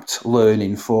adapt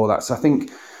learning for that. So I think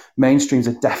mainstreams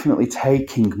are definitely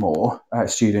taking more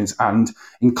students and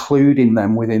including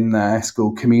them within their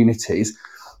school communities.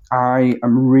 I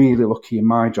am really lucky in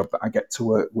my job that I get to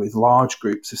work with large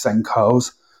groups of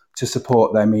SENCOs to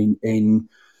support them in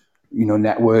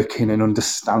networking and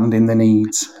understanding the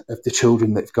needs of the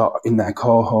children they've got in their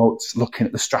cohorts, looking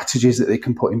at the strategies that they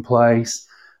can put in place,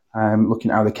 looking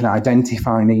at how they can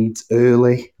identify needs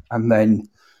early and then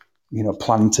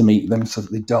plan to meet them so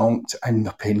that they don't end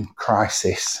up in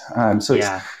crisis. It's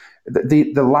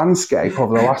the landscape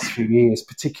over the last few years,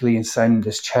 particularly in SEND,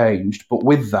 has changed. But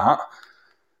with that,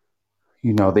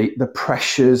 the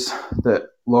pressures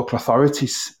that local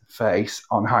authorities face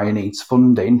on higher needs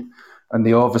funding, and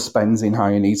the overspends in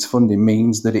higher needs funding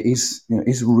means that it is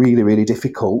really, really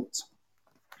difficult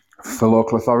for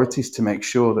local authorities to make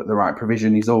sure that the right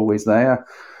provision is always there.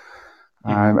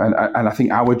 And I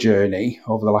think our journey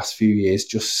over the last few years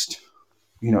just,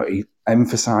 it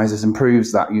emphasises and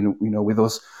proves that, with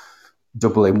us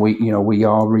doubling, we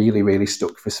are really, really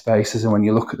stuck for spaces. And when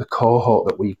you look at the cohort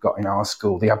that we've got in our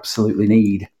school, they absolutely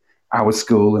need our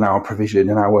school and our provision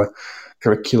and our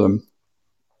curriculum.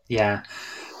 Yeah.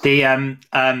 The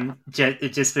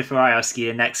just before I ask you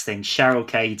the next thing, Cheryl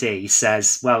KD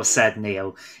says, "Well said,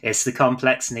 Neil. It's the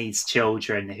complex needs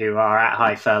children who are at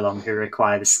high furlong who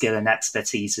require the skill and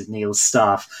expertise of Neil's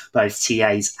staff, both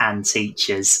TAs and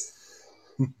teachers."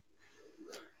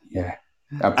 Yeah,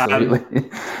 absolutely.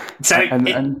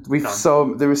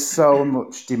 There is so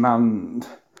much demand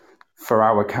for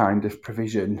our kind of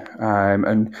provision,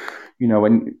 and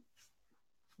when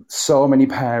so many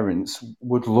parents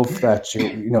would love their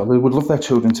children, they would love their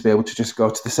children to be able to just go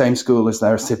to the same school as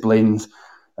their siblings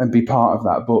and be part of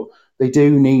that. But they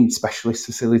do need specialist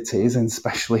facilities and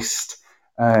specialist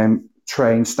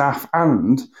trained staff,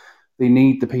 and they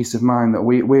need the peace of mind that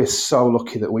we're so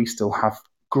lucky that we still have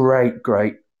great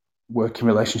working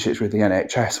relationships with the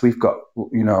NHS. We've got,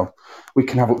 we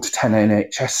can have up to 10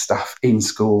 NHS staff in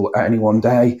school at any one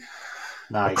day.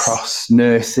 Nice. Across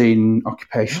nursing,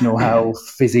 occupational health,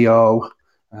 physio,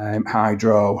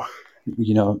 hydro,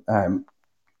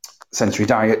 sensory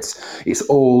diets. It's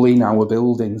all in our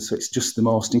buildings, so it's just the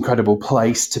most incredible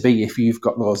place to be if you've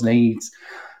got those needs.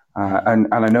 And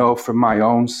I know from my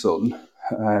own son,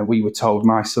 we were told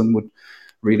my son would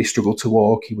really struggle to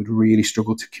walk, he would really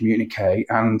struggle to communicate,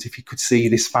 and if you could see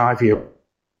this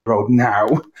 5-year-old now,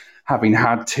 having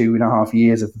had 2.5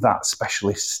 years of that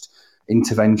specialist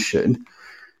intervention,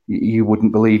 you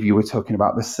wouldn't believe you were talking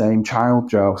about the same child,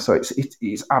 Joe. So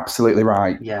it's absolutely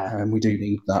right. Yeah. And we do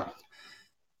need that.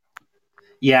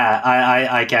 Yeah,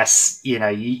 I guess,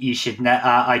 you should,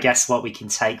 I guess what we can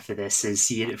take for this is,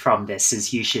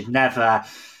 you should never,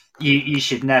 you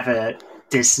should never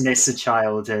dismiss a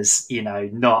child as,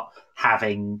 not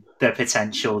having the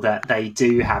potential that they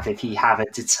do have if you have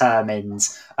a determined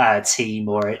team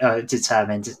or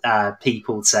determined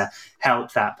people to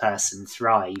help that person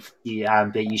thrive.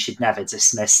 But you should never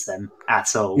dismiss them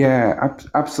at all. Yeah,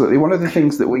 absolutely. One of the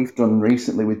things that we've done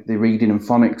recently with the reading and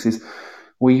phonics is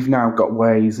we've now got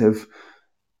ways of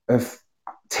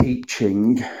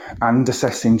teaching and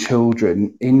assessing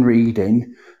children in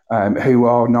reading who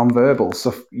are non-verbal.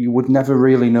 So you would never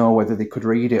really know whether they could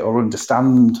read it or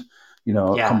understand,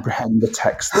 comprehend the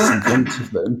text that's in front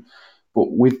of them.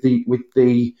 But with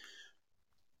the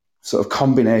sort of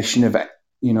combination of,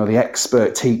 the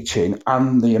expert teaching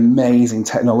and the amazing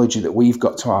technology that we've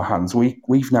got to our hands,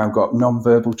 we've now got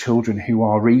non-verbal children who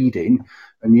are reading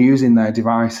and using their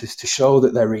devices to show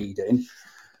that they're reading.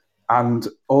 And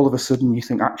all of a sudden you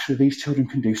think, actually, these children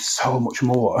can do so much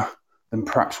more than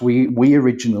perhaps we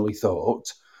originally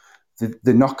thought.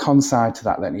 The knock-on side to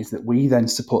that then is that we then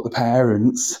support the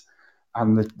parents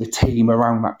and the team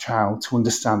around that child to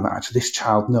understand that actually this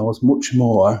child knows much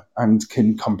more and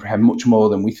can comprehend much more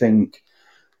than we think,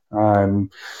 and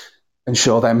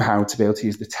show them how to be able to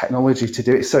use the technology to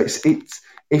do it. So it's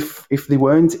if they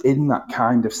weren't in that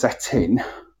kind of setting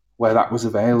where that was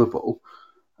available,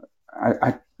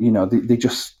 they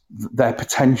just, their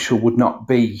potential would not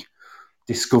be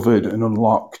discovered and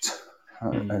unlocked,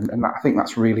 and I think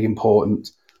that's really important.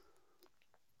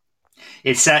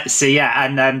 It's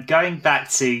and going back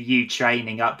to you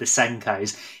training up the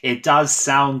Senkos, it does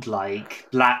sound like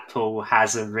Blackpool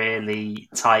has a really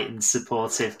tight and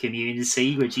supportive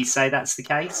community. Would you say that's the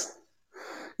case?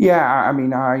 Yeah, I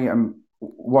mean, I am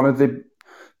one of the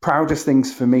proudest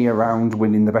things for me around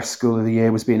winning the best school of the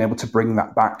year was being able to bring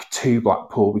that back to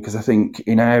Blackpool, because I think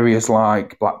in areas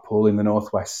like Blackpool in the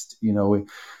Northwest,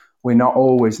 we're not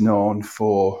always known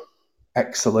for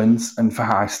excellence and for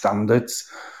high standards.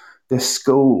 The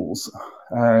schools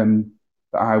that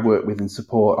I work with and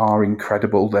support are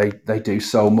incredible. They do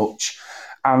so much,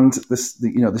 and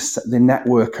the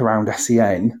network around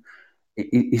SEN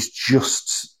is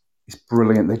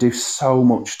brilliant. They do so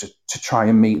much to try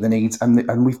and meet the needs,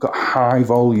 and we've got high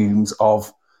volumes of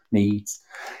needs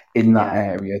in that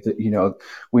area. That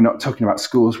we're not talking about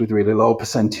schools with really low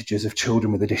percentages of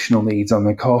children with additional needs on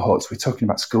their cohorts. We're talking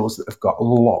about schools that have got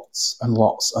lots and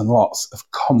lots and lots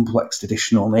of complex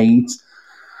additional needs,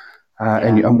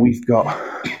 and we've got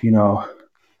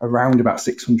around about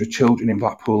 600 children in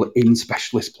Blackpool in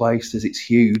specialist places. It's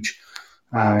huge.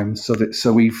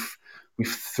 So we've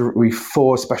we've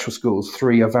 4 special schools.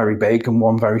 3 are very big and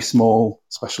 1 very small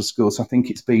special school. So I think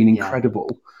it's been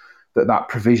incredible that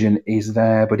provision is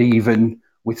there. But even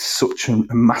with such a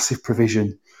massive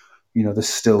provision, there's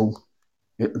still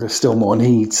more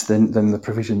needs than the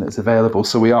provision that's available.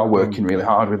 So we are working really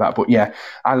hard with that. But yeah,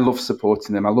 I love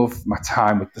supporting them. I love my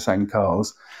time with the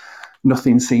Senkos.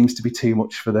 Nothing seems to be too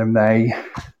much for them.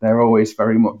 They're always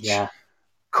very much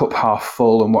cup half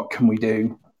full, and what can we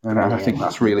do? And I think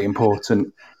that's really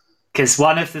important. Because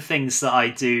one of the things that I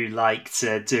do like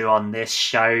to do on this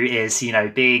show is,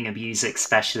 being a music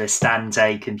specialist and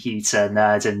a computer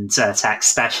nerd and tech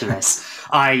specialist,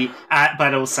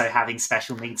 but also having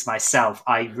special needs myself,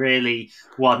 I really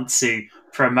want to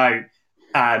promote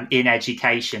in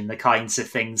education the kinds of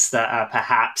things that are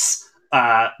perhaps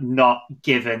not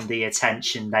given the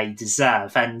attention they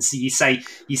deserve. And you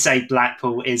say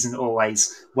Blackpool isn't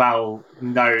always well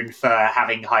known for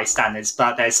having high standards,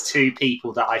 but there's 2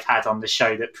 people that I've had on the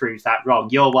show that prove that wrong.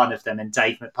 You're one of them, and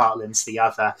Dave McPartlin's the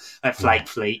other at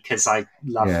Flakefleet, because I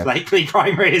love Flakefleet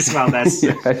Primary as well. Dave's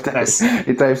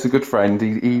a good friend.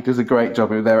 He does a great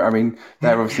job over there. I mean,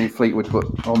 they're obviously Fleetwood,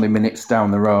 but only minutes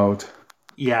down the road.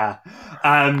 Yeah.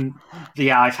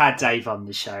 I've had Dave on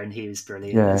the show, and he was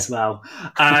brilliant as well.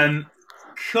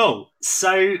 Cool.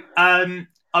 So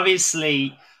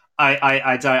obviously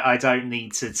I don't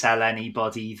need to tell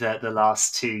anybody that the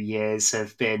last 2 years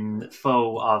have been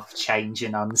full of change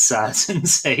and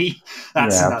uncertainty.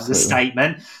 That's an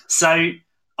understatement. So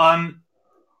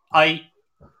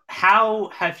how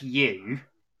have you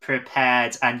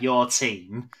prepared, and your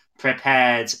team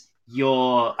prepared,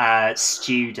 your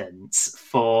students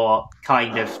for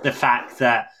kind of the fact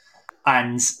that,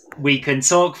 and we can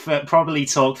probably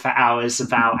talk for hours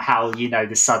about how,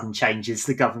 the sudden changes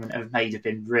the government have made have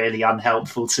been really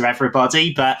unhelpful to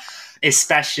everybody, but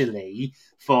especially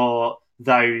for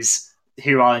those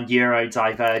who are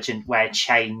neurodivergent, where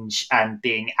change and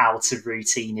being out of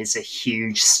routine is a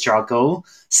huge struggle.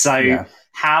 So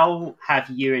how have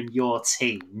you and your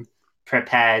team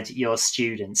prepared your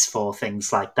students for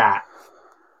things like that?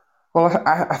 Well,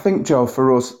 I think, Joe,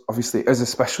 for us, obviously, as a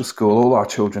special school, all our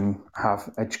children have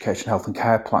education, health and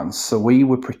care plans. So we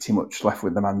were pretty much left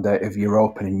with the mandate of you're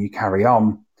open and you carry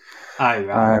on. Oh,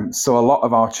 right. So a lot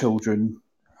of our children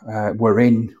were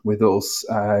in with us.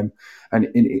 And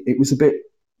it was a bit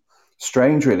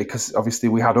strange, really, because obviously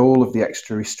we had all of the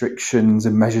extra restrictions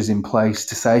and measures in place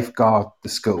to safeguard the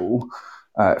school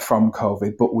from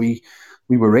COVID, but we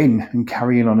were in and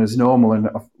carrying on as normal, and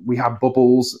we had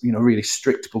bubbles, really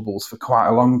strict bubbles for quite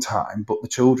a long time, but the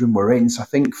children were in. So I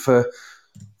think for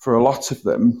a lot of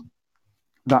them,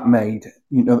 that made,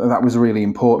 that was really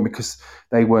important because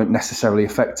they weren't necessarily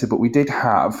affected, but we did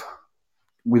have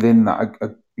within that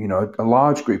a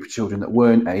large group of children that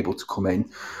weren't able to come in,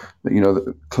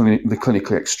 the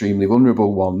clinically extremely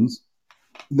vulnerable ones.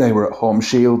 They were at home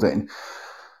shielding,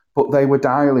 but they were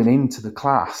dialing into the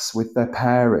class with their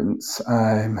parents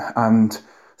and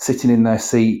sitting in their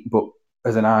seat, but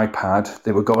as an iPad.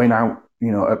 They were going out,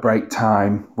 at break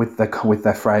time with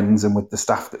their friends and with the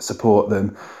staff that support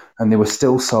them, and they were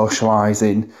still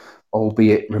socialising,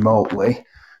 albeit remotely.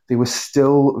 They were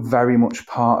still very much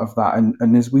part of that. And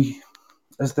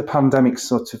as the pandemic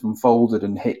sort of unfolded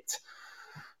and hit,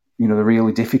 the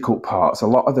really difficult parts, a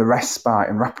lot of the respite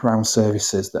and wraparound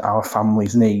services that our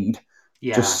families need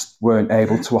just weren't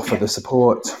able to offer the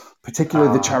support,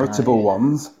 particularly the charitable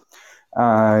ones.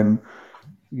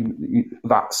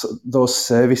 Those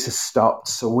services stopped,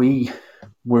 so we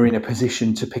were in a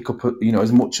position to pick up,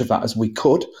 as much of that as we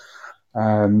could.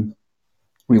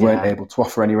 We weren't able to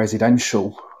offer any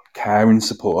residential care and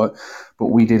support, but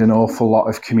we did an awful lot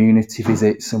of community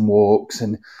visits and walks,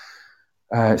 and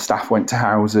staff went to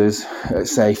houses at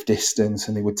safe distance,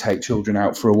 and they would take children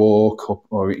out for a walk,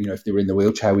 or if they were in the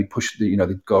wheelchair, we'd push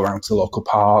they'd go around to the local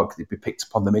park, they'd be picked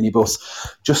up on the minibus,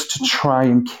 just to try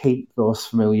and keep those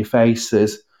familiar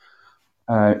faces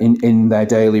in their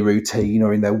daily routine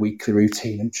or in their weekly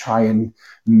routine, and try and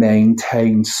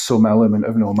maintain some element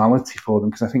of normality for them,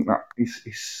 because I think that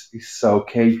is so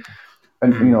key.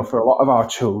 And for a lot of our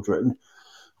children,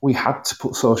 we had to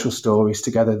put social stories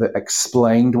together that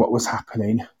explained what was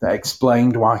happening, that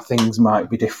explained why things might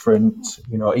be different.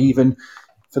 Even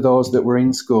for those that were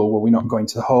in school, well, we're not going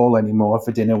to the hall anymore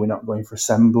for dinner, we're not going for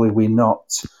assembly, we're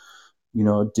not,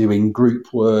 doing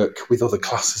group work with other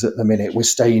classes at the minute. We're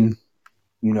staying,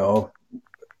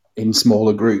 in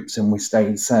smaller groups, and we're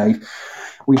staying safe.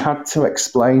 We had to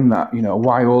explain that,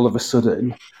 why all of a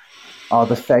sudden are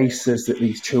the faces that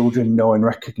these children know and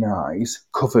recognise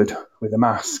covered with a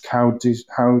mask? How does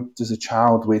a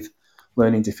child with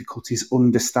learning difficulties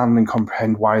understand and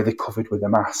comprehend why they're covered with a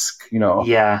mask.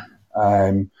 Yeah.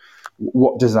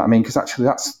 What does that mean? Because actually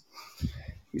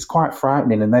it's quite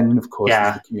frightening. And then, of course,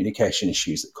 there's the communication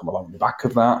issues that come along the back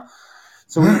of that.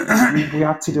 So we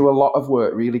had to do a lot of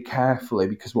work really carefully,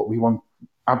 because what we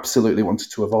absolutely wanted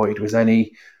to avoid was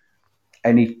any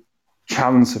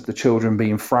chance of the children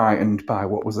being frightened by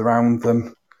what was around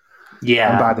them.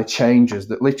 Yeah. And by the changes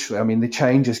that literally, the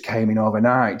changes came in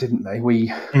overnight, didn't they?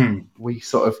 We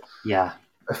sort of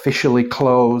officially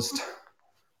closed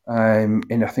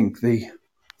in, I think, the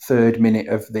 3rd minute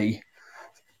of the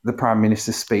Prime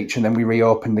Minister's speech, and then we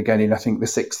reopened again in, I think, the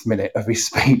 6th minute of his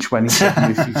speech, when he said,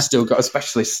 if you've still got a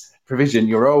specialist provision,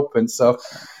 you're open. So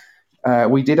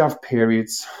we did have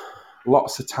periods,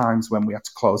 lots of times when we had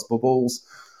to close bubbles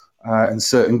and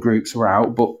certain groups were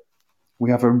out, but we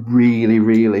have a really,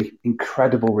 really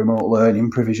incredible remote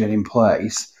learning provision in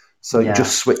place. So it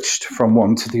just switched from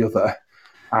one to the other.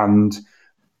 And,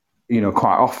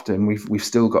 quite often we've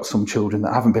still got some children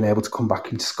that haven't been able to come back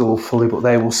into school fully, but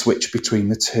they will switch between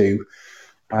the two.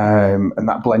 And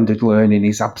that blended learning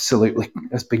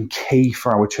has been key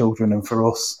for our children and for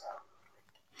us.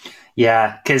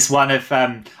 Yeah, because one of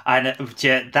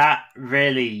that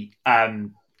really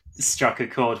struck a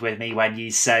chord with me when you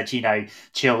said,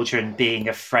 children being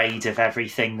afraid of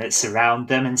everything that's around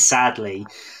them. And sadly,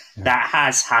 that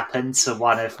has happened to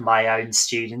one of my own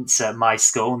students at my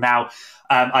school. Now,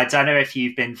 I don't know if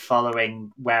you've been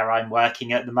following where I'm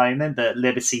working at the moment, but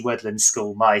Liberty Woodland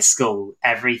School, my school,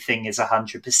 everything is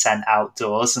 100%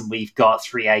 outdoors, and we've got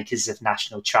 3 acres of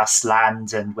National Trust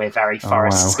land, and we're very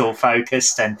forest school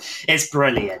focused, and it's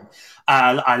brilliant.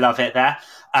 I love it there.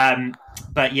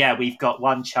 But yeah, we've got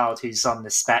one child who's on the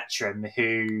spectrum,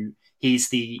 he's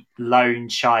the lone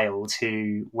child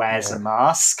who wears a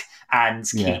mask and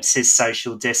keeps his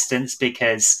social distance,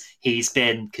 because he's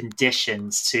been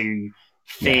conditioned to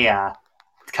fear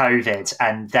COVID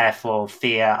and therefore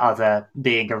fear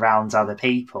being around other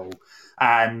people.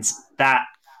 And that,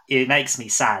 it makes me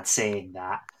sad seeing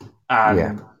that.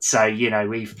 So,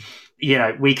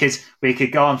 we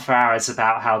could go on for hours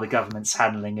about how the government's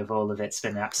handling of all of it's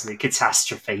been an absolute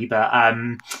catastrophe. But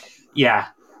I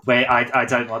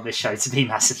don't want this show to be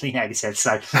massively negative.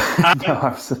 So no,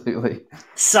 absolutely.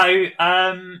 So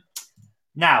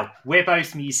now, we're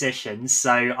both musicians,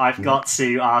 so I've got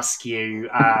to ask you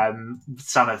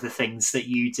some of the things that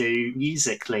you do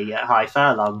musically at High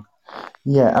Furlong.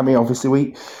 Yeah,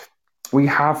 obviously we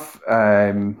have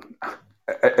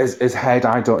as head,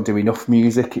 I don't do enough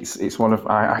music. It's one of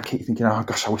I keep thinking, oh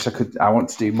gosh, I want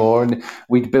to do more. And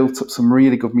we'd built up some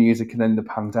really good music, and then the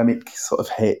pandemic sort of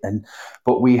hit.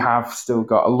 But we have still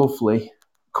got a lovely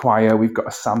choir. We've got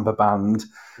a samba band.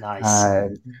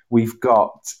 Nice. We've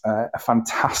got a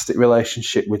fantastic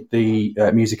relationship with the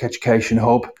Music Education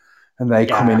Hub, and they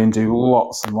come in and do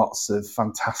lots and lots of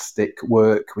fantastic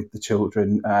work with the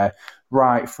children,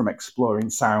 right from exploring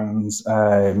sounds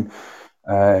and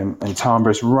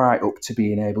timbres right up to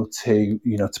being able to,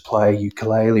 to play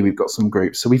ukulele. We've got some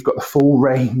groups, so we've got the full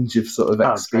range of sort of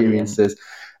experiences.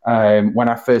 When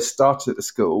I first started at the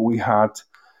school, we had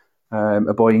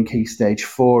a boy in Key Stage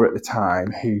 4 at the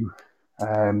time who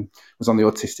was on the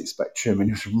autistic spectrum, and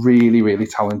he was a really, really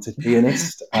talented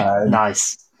pianist.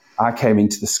 Nice. I came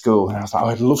into the school and I was like,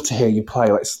 I'd love to hear you play.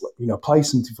 Let's, play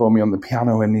something for me on the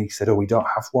piano. And he said, we don't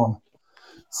have one.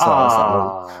 So I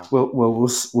was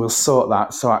like, we'll sort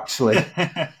that. So actually,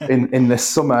 in the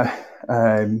summer,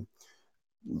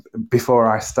 before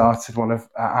I started,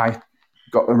 I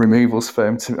got a removals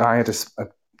firm I had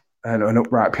an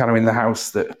upright piano in the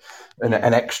house,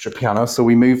 an extra piano. So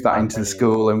we moved that into the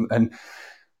school, and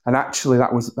actually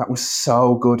that was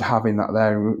so good having that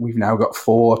there. We've now got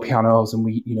 4 pianos, and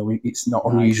it's not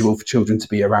unusual for children to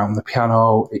be around the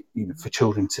piano, for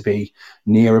children to be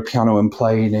near a piano and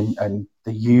playing, and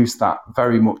they use that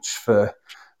very much for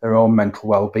their own mental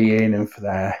well-being and for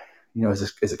their,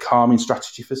 as a calming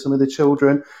strategy for some of the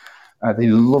children. They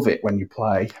love it when you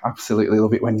play, absolutely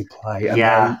love it when you play.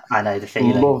 And I know the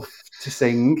feeling. Love to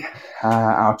sing.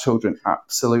 Our children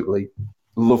absolutely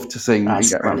love to sing and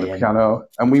get around the piano.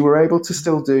 And we were able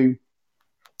to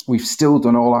we've still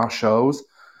done all our shows.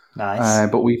 Nice.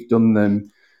 But we've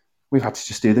had to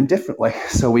just do them differently.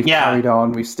 So we've carried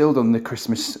on. We've still done the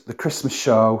Christmas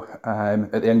show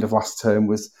at the end of last term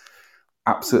was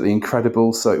absolutely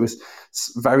incredible. So it was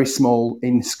very small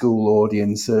in-school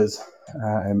audiences,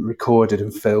 recorded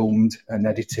and filmed and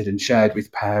edited and shared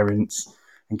with parents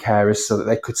and carers so that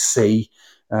they could see.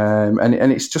 And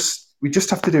it's just, we just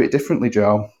have to do it differently,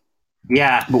 Joe.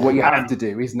 Yeah. But what you have to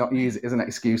do is not use it as an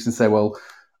excuse and say, well,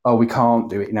 oh, we can't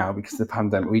do it now because of the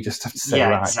pandemic. We just have to say,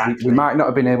 right, exactly. we might not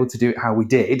have been able to do it how we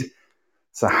did.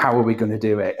 So how are we going to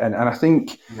do it? And I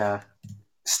think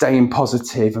staying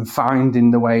positive and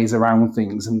finding the ways around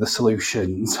things and the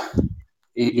solutions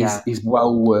is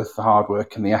well worth the hard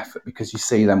work and the effort, because you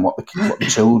see then what the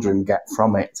children get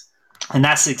from it. And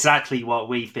that's exactly what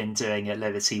we've been doing at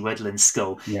Liberty Woodlands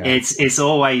School. Yeah. It's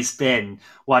always been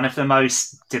one of the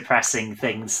most depressing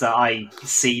things that I've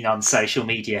seen on social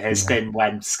media has been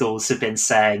when schools have been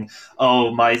saying,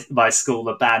 oh, my school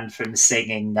are banned from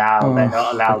singing now. They're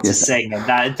not allowed to sing. And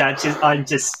I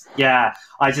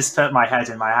just put my head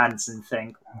in my hands and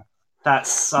think, that's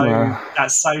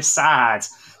so sad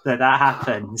that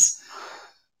happens.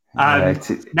 Now,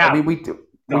 I mean,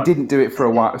 we didn't do it for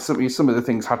a while. Some of the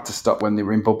things had to stop when they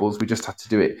were in bubbles. We just had to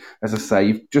do it. As I say,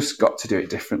 you've just got to do it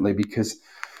differently, because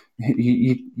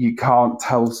you can't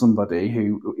tell somebody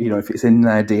who, if it's in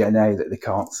their DNA that they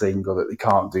can't sing or that they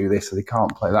can't do this or they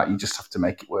can't play that. You just have to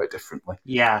make it work differently.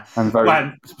 Yeah. I'm a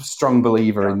very strong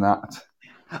believer in that.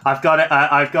 I've got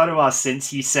to ask,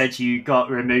 since you said you got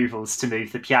removals to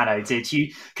move the piano, did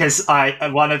you? Because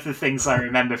one of the things I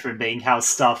remember from being house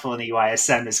staff on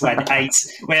EYSM is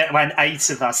when eight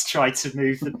of us tried to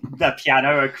move the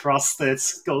piano across the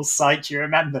school site. Do you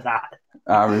remember that?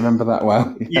 I remember that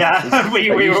well. Yeah, we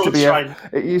were all trying.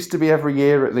 It used to be every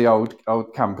year at the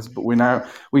old campus, but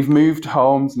we've moved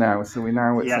homes now, so we're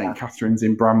now at St Catherine's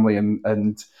in Bramley,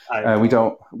 and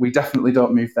we definitely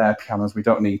don't move their pianos. We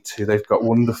don't need to. They've got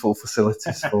wonderful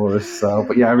facilities for us. So,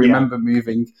 but I remember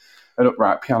moving an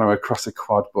upright piano across a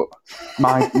quad. But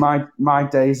my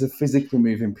days of physically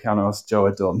moving pianos, Joe,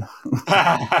 are done.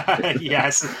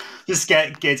 Yes, just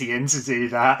get Gideon to do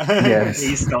that. Yes,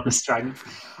 he's got the strength.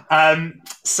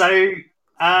 So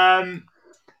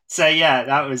yeah,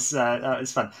 that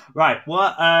was fun. Right,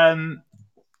 what?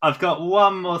 I've got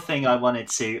one more thing I wanted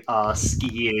to ask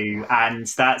you, and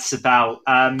that's about.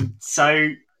 So,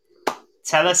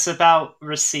 tell us about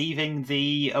receiving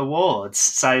the awards.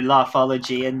 So,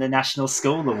 Laughology and the National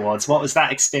School Awards. What was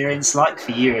that experience like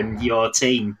for you and your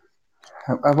team?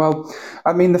 Well,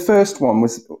 I mean, the first one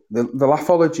was the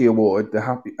Laughology Award,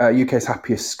 the UK's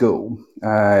Happiest School.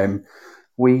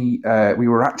 We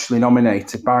were actually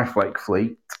nominated by Flake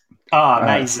Fleet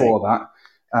for that.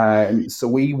 So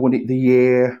we won it the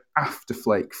year after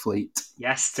Flake Fleet.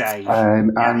 Yes, Dave.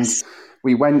 And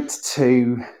we went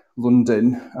to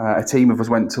London. A team of us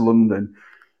went to London.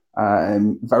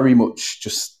 Very much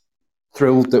just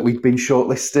thrilled that we'd been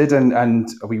shortlisted and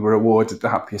we were awarded the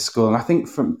Happiest School. And I think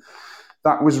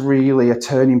that was really a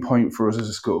turning point for us as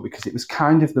a school, because it was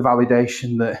kind of the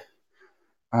validation that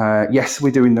yes,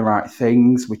 we're doing the right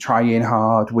things. We're trying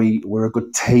hard. We're a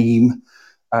good team.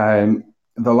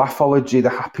 The Laughology, the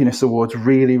Happiness Awards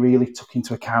really, really took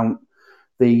into account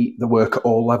the work at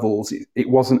all levels. It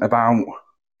wasn't about,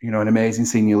 an amazing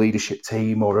senior leadership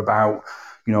team or about,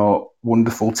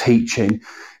 wonderful teaching.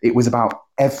 It was about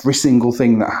every single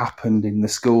thing that happened in the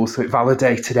school. So it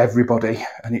validated everybody,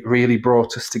 and it really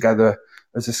brought us together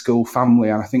as a school family.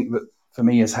 And I think that for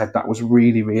me as head, that was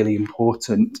really, really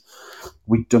important.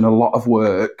 We'd done a lot of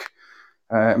work,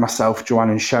 myself, Joanne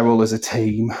and Cheryl as a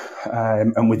team,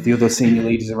 and with the other senior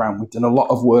leaders around, we'd done a lot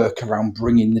of work around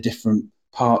bringing the different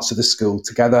parts of the school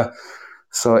together.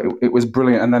 So it was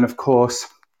brilliant. And then, of course,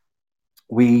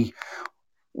 we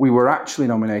were actually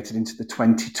nominated into the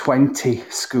 2020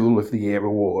 School of the Year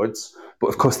Awards, but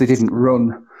of course they didn't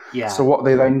run. Yeah. So what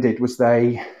they then did was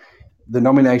the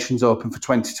nominations opened for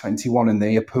 2021, and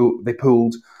they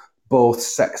pooled both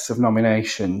sets of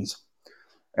nominations,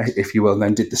 if you will, and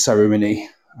then did the ceremony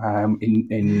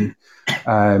in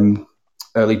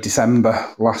early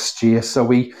December last year. So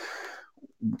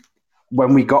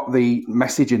when we got the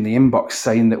message in the inbox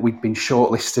saying that we'd been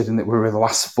shortlisted and that we were the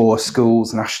last 4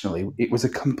 schools nationally, it was a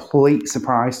complete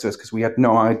surprise to us, because we had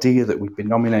no idea that we'd been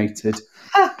nominated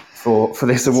for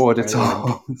this award at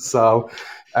all. So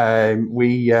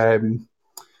we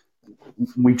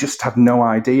just had no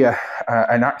idea.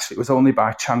 And actually, it was only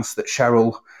by chance that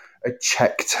Cheryl had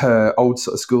checked her old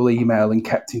sort of school email and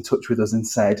kept in touch with us and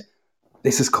said,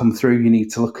 this has come through, you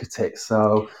need to look at it.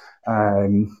 So,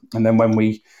 and then when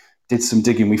we did some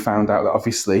digging, we found out that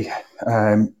obviously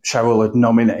Cheryl had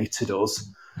nominated us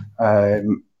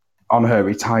on her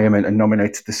retirement and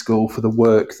nominated the school for the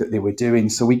work that they were doing.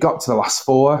 So we got to the last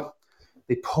 4.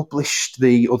 They published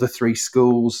the other 3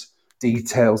 schools'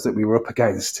 details that we were up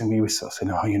against, and we were sort of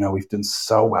saying, we've done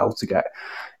so well to get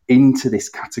into this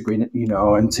category,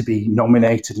 and to be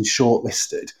nominated and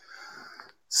shortlisted.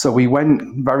 So we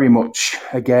went very much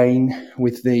again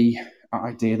with the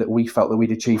idea that we felt that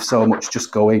we'd achieved so much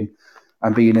just going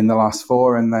and being in the last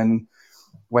 4. And then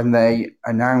when they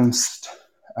announced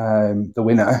the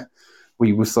winner,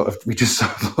 we just sort of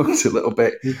looked a little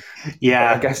bit,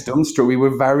 I guess, dumbstruck. We were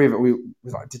we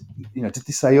was like, did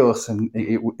they say us? And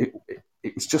it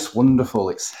was just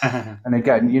wonderful. And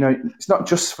again, it's not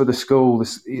just for the school.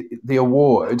 The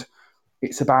award,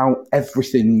 it's about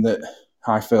everything that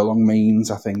High Furlong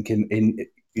means. I think in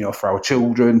for our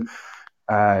children,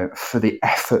 for the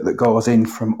effort that goes in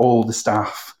from all the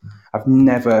staff. I've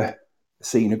never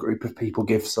seen a group of people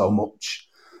give so much.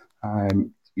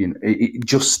 It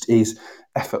just is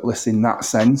effortless in that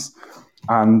sense.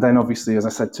 And then obviously, as I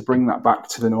said, to bring that back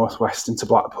to the Northwest and to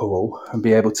Blackpool and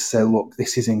be able to say, look,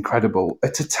 this is incredible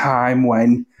at a time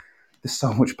when there's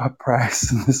so much bad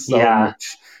press and there's so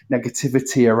much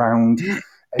negativity around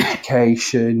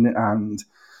education and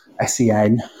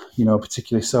SEN,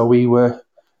 particularly. So we were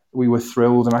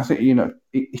thrilled. And I think,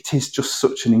 it is just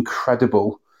such an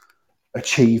incredible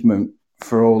achievement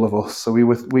for all of us. So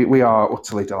we are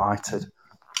utterly delighted.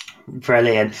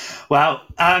 Brilliant. Well,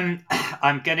 I'm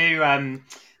going to,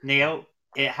 Neil,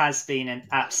 it has been an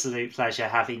absolute pleasure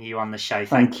having you on the show.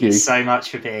 Thank you so much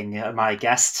for being my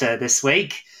guest this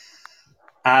week.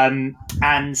 And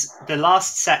the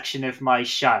last section of my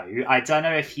show, I don't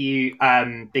know if you,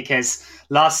 because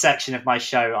last section of my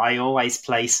show, I always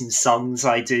play some songs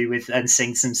I do and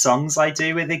sing some songs I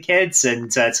do with the kids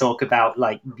and talk about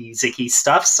like music-y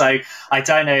stuff. So I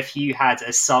don't know if you had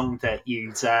a song that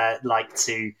you'd like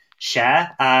to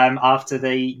share after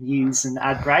the news and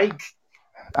ad break.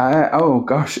 Oh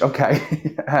gosh, okay.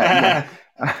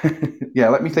 Yeah,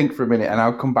 let me think for a minute and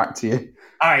I'll come back to you.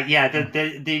 All right, yeah,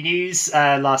 the news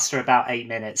lasts for about 8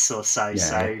 minutes or so. Yeah.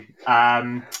 So,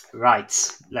 right,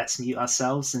 let's mute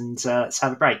ourselves and let's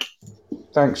have a break.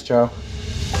 Thanks, Joe.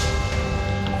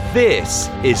 This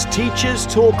is Teachers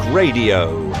Talk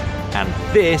Radio, and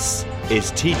this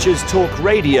is Teachers Talk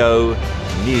Radio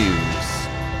News.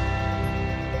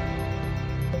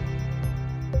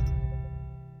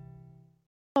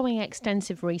 Following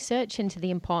extensive research into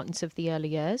the importance of the early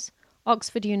years,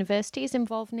 Oxford University has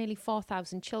involved nearly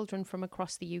 4,000 children from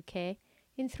across the UK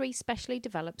in 3 specially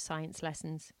developed science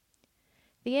lessons.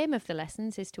 The aim of the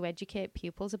lessons is to educate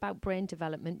pupils about brain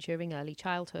development during early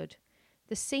childhood.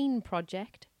 The SEEN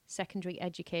project, Secondary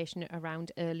Education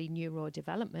Around Early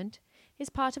Neurodevelopment, is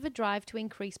part of a drive to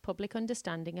increase public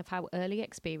understanding of how early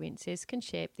experiences can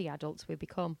shape the adults we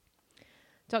become.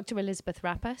 Dr. Elizabeth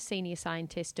Rapper, Senior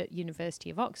Scientist at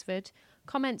University of Oxford,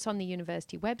 comments on the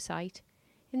university website,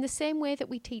 "In the same way that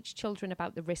we teach children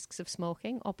about the risks of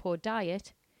smoking or poor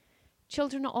diet,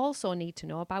 children also need to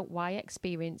know about why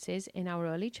experiences in our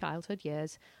early childhood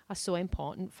years are so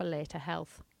important for later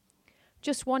health.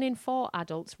 Just 1 in 4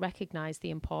 adults recognise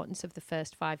the importance of the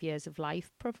first 5 years of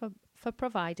life for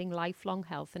providing lifelong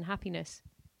health and happiness."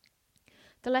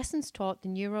 The lessons taught the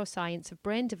neuroscience of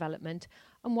brain development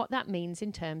and what that means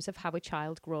in terms of how a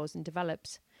child grows and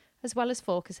develops, as well as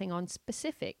focusing on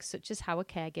specifics such as how a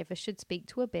caregiver should speak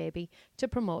to a baby to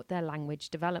promote their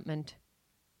language development.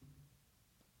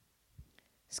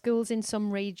 Schools in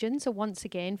some regions are once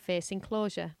again facing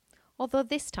closure, although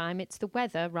this time it's the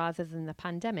weather rather than the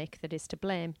pandemic that is to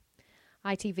blame.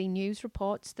 ITV News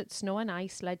reports that snow and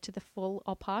ice led to the full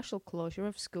or partial closure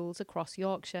of schools across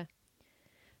Yorkshire.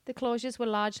 The closures were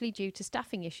largely due to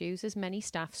staffing issues as many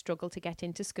staff struggled to get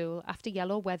into school after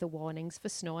yellow weather warnings for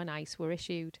snow and ice were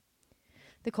issued.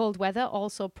 The cold weather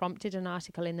also prompted an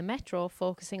article in the Metro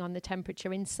focusing on the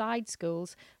temperature inside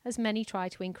schools as many try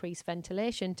to increase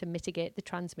ventilation to mitigate the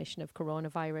transmission of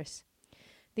coronavirus.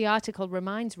 The article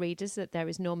reminds readers that there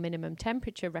is no minimum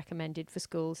temperature recommended for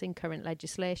schools in current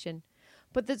legislation,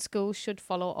 but that schools should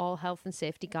follow all health and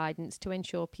safety guidance to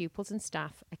ensure pupils and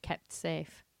staff are kept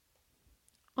safe.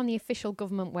 On the official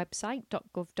government website,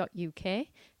 .gov.uk,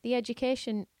 the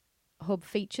Education Hub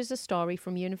features a story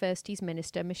from University's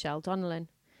Minister Michelle Donnellan.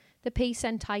 The piece,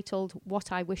 entitled "What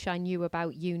I Wish I Knew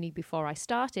About Uni Before I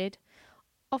Started,"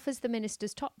 offers the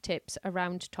Minister's top tips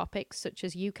around topics such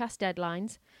as UCAS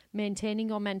deadlines, maintaining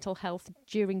your mental health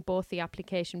during both the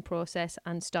application process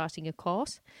and starting a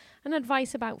course, and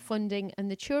advice about funding and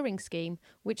the Turing Scheme,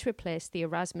 which replaced the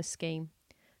Erasmus scheme.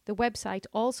 The website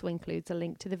also includes a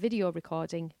link to the video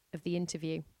recording of the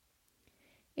interview.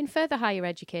 In further higher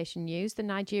education news, the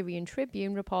Nigerian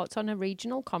Tribune reports on a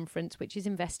regional conference which is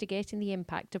investigating the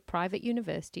impact of private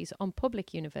universities on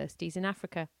public universities in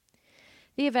Africa.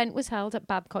 The event was held at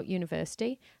Babcock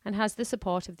University and has the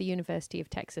support of the University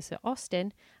of Texas at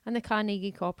Austin and the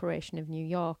Carnegie Corporation of New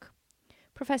York.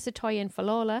 Professor Toyin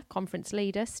Falola, conference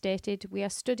leader, stated, "We are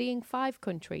studying 5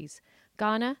 countries,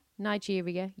 Ghana,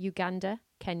 Nigeria, Uganda,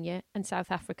 Kenya and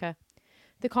South Africa.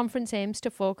 The conference aims to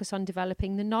focus on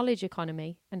developing the knowledge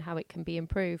economy and how it can be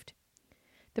improved.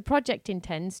 The project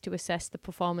intends to assess the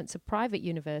performance of private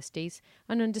universities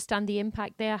and understand the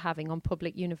impact they are having on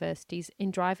public universities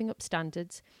in driving up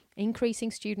standards,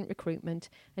 increasing student recruitment,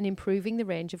 and improving the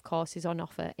range of courses on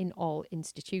offer in all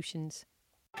institutions.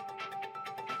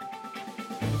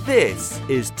 This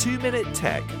is 2 Minute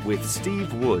Tech with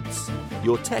Steve Woods,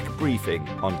 your tech briefing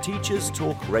on Teachers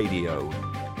Talk Radio.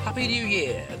 Happy New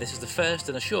Year! This is the first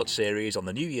in a short series on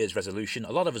the New Year's resolution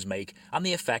a lot of us make and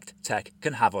the effect tech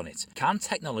can have on it. Can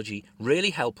technology really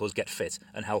help us get fit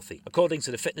and healthy? According to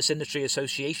the Fitness Industry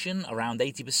Association, around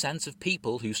 80% of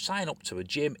people who sign up to a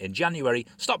gym in January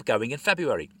stop going in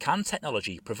February. Can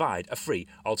technology provide a free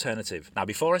alternative? Now,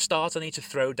 before I start, I need to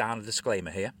throw down a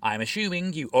disclaimer here. I am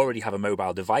assuming you already have a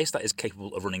mobile device that is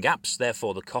capable of running apps,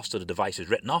 therefore the cost of the device is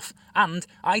written off, and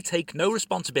I take no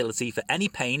responsibility for any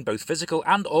pain, both physical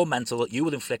and or mental, that you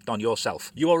will inflict on yourself.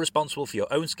 You are responsible for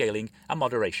your own scaling and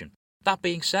moderation. That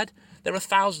being said, there are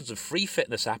thousands of free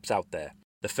fitness apps out there.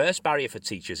 The first barrier for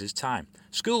teachers is time.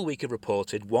 School Week have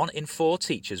reported 1 in 4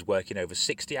 teachers working over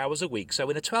 60 hours a week, so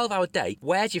in a 12-hour day,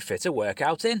 where do you fit a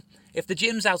workout in? If the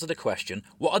gym's out of the question,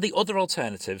 what are the other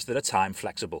alternatives that are time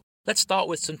flexible? Let's start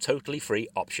with some totally free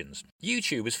options.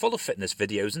 YouTube is full of fitness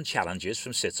videos and challenges,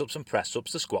 from sit-ups and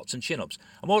press-ups to squats and chin-ups.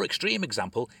 A more extreme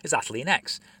example is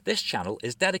Athlean-X. This channel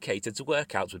is dedicated to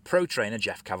workouts with pro trainer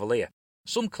Jeff Cavalier.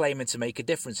 Some claiming to make a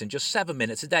difference in just 7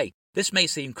 minutes a day. This may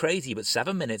seem crazy, but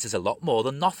 7 minutes is a lot more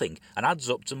than nothing and adds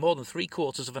up to more than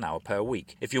 3/4 of an hour per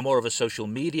week. If you're more of a social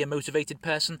media motivated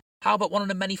person, how about one of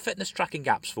the many fitness tracking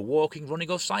apps for walking,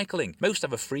 running or cycling? Most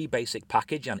have a free basic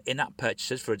package and in-app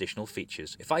purchases for additional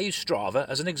features. If I use Strava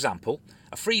as an example,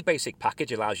 a free basic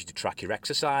package allows you to track your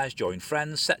exercise, join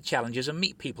friends, set challenges and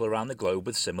meet people around the globe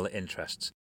with similar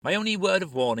interests. My only word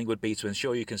of warning would be to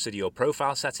ensure you consider your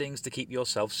profile settings to keep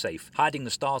yourself safe. Hiding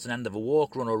the start and end of a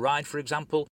walk, run or ride, for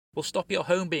example, will stop your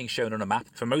home being shown on a map.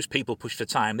 For most people pushed for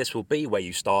time, this will be where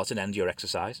you start and end your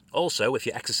exercise. Also, if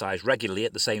you exercise regularly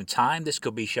at the same time, this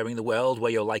could be showing the world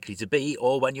where you're likely to be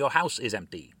or when your house is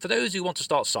empty. For those who want to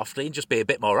start softly and just be a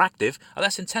bit more active, a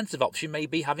less intensive option may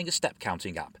be having a step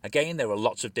counting app. Again, there are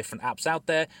lots of different apps out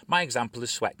there. My example is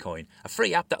Sweatcoin, a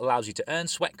free app that allows you to earn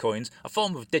sweat coins, a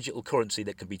form of digital currency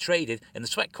that can be traded in the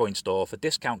Sweatcoin store for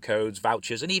discount codes,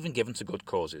 vouchers and even given to good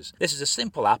causes. This is a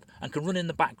simple app and can run in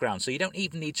the background, so you don't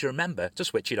even need to remember to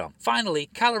switch it on. Finally,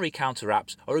 calorie counter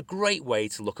apps are a great way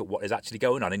to look at what is actually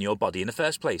going on in your body in the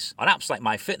first place. On apps like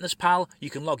MyFitnessPal, you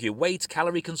can log your weight,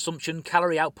 calorie consumption,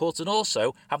 calorie output, and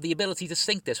also have the ability to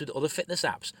sync this with other fitness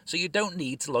apps, so you don't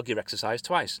need to log your exercise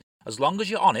twice. As long as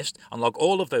you're honest and log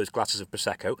all of those glasses of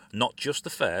Prosecco, not just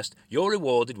the first, you're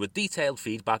rewarded with detailed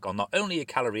feedback on not only your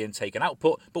calorie intake and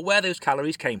output, but where those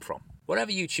calories came from.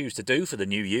 Whatever you choose to do for the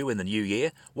new you in the new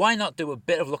year, why not do a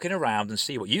bit of looking around and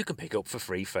see what you can pick up for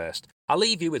free first? I'll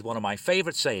leave you with one of my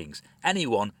favourite sayings: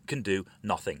 anyone can do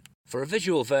nothing. For a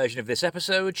visual version of this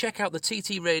episode, check out the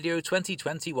TT Radio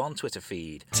 2021 Twitter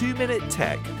feed. 2 Minute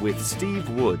Tech with Steve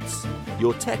Woods,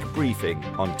 your tech briefing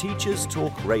on Teachers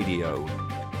Talk Radio.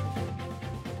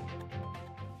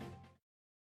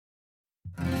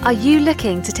 Are you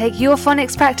looking to take your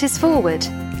phonics practice forward?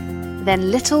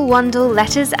 Then Little Wandle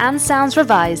Letters and Sounds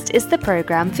Revised is the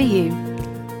programme for you.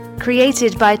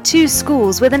 Created by 2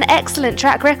 schools with an excellent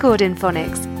track record in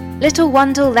phonics, Little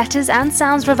Wandle Letters and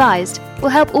Sounds Revised will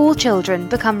help all children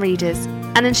become readers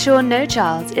and ensure no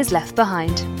child is left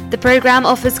behind. The programme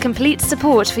offers complete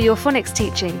support for your phonics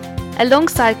teaching,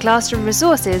 alongside classroom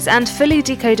resources and fully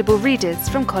decodable readers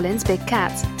from Collins Big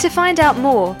Cat. To find out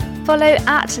more, follow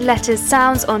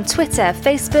 @LettersSounds on Twitter,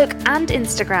 Facebook and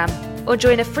Instagram, or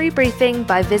join a free briefing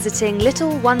by visiting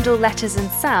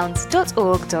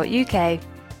littlewandlelettersandsounds.org.uk.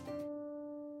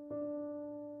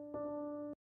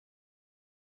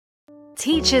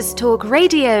 Teachers Talk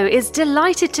Radio is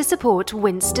delighted to support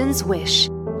Winston's Wish,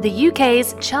 the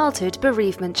UK's childhood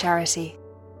bereavement charity.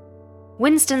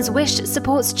 Winston's Wish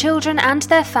supports children and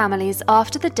their families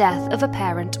after the death of a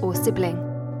parent or sibling.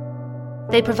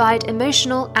 They provide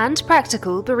emotional and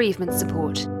practical bereavement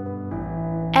support.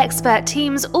 Expert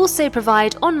teams also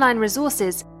provide online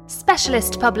resources,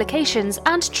 specialist publications,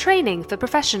 and training for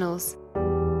professionals.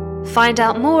 Find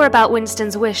out more about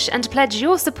Winston's Wish and pledge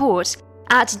your support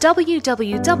at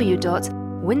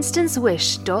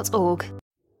www.winstonswish.org.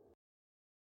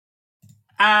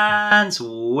 And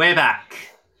we're back.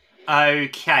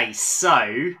 Okay,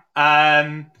 so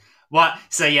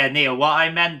Neil, what I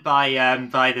meant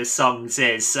by the songs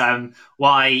is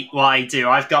what I do.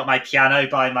 I've got my piano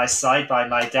by my side, by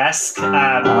my desk.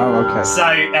 Okay. So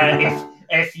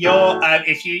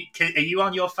are you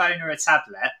on your phone or a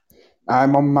tablet?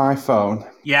 I'm on my phone.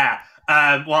 Yeah.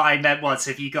 What I meant was,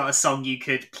 have you got a song you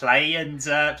could play and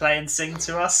sing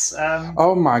to us?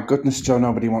 Oh my goodness, Joe!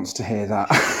 Nobody wants to hear that.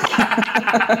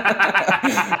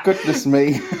 Goodness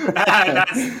me.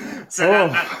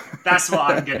 That's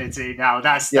what I'm going to do now.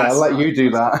 That's I'll let you do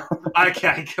that.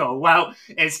 Okay, cool. Well,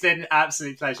 it's been an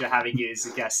absolute pleasure having you as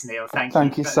a guest, Neil.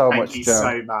 Thank you so thank much, you Joe.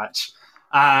 so much.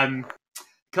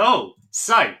 Cool.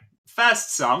 So,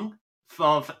 first song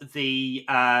of the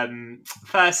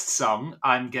first song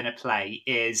I'm going to play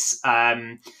is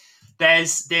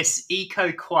there's this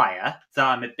eco choir that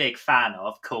I'm a big fan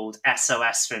of called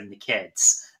SOS from the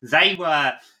Kids.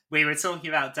 We were talking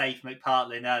about Dave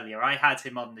McPartlin earlier. I had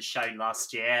him on the show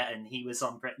last year and he was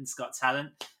on Britain's Got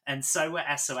Talent, and so were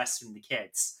SOS from the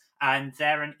Kids. And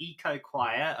they're an eco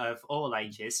choir of all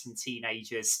ages, from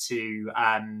teenagers to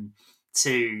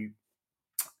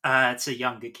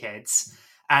younger kids.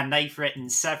 And they've written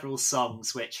several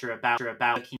songs which are about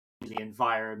looking at the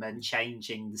environment,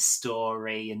 changing the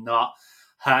story, and not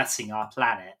hurting our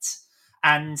planet.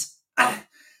 And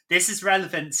this is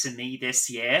relevant to me this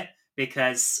year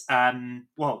because,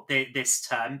 this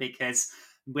term, because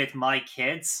with my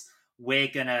kids,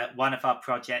 one of our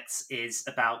projects is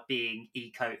about being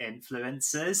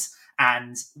eco-influencers,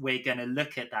 and we're going to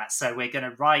look at that. So we're going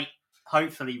to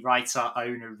hopefully write our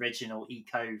own original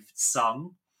eco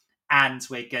song, and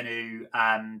we're going to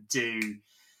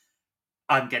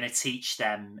I'm going to teach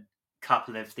them a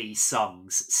couple of these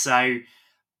songs. So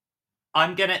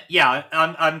I'm gonna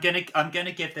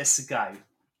give this a go.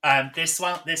 This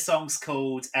song's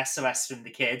called SOS from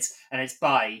the Kids, and it's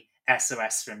by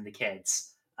SOS from the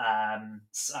Kids.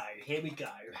 So here we go.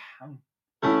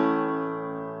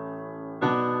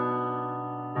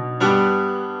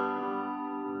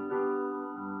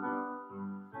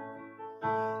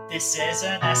 This is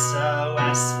an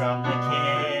SOS from the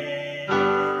kids.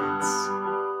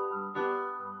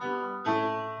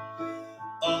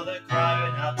 All the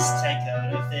grown-ups take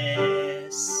note of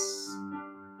this.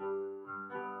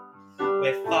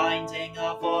 We're finding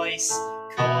our voice,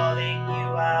 calling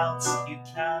you out. You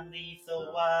can leave the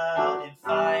world in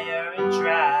fire and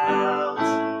drought.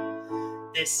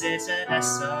 This is an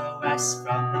SOS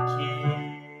from the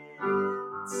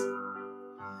kids.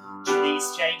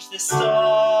 Please change the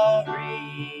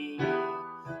story,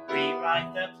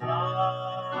 rewrite the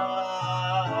plot.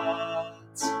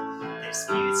 This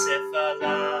beautiful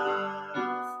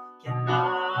love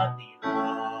cannot be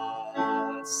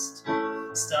lost.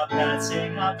 Stop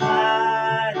hurting our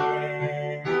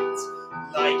planet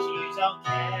like you don't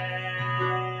care.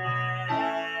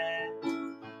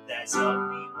 There's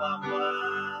only one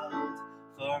world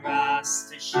for us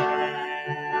to share.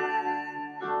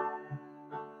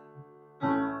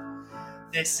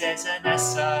 This is an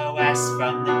SOS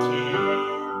from the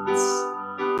kids.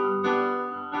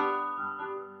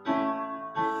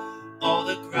 All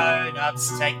the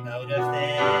grown-ups take note of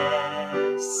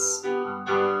this.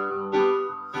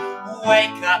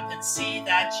 Wake up and see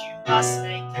that you must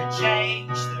make a change.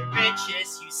 The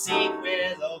riches you seek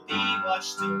will all be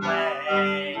washed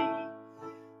away.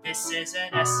 This is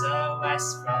an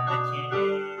SOS from the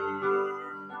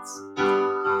kids.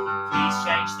 Please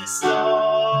change the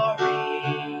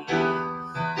story,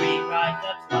 rewrite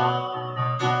the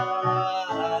plot.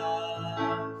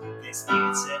 This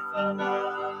beautiful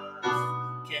love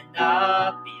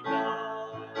cannot be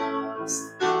lost.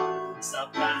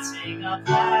 Stop hurting our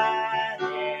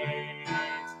planet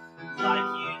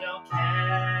like you don't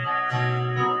care.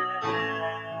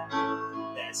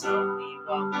 There's only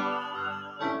one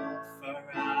world for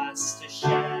us to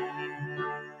share.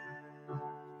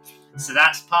 So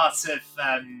that's part of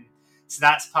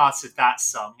that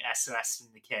song, SOS from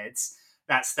the Kids.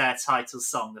 That's their title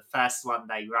song, the first one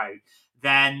they wrote.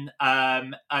 Then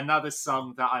another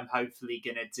song that I'm hopefully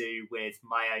going to do with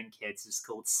my own kids is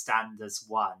called Stand as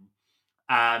One.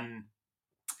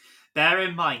 Bear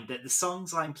in mind that the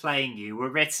songs I'm playing you were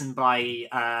written by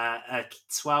a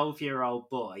 12-year-old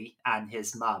boy and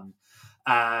his mum.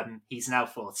 He's now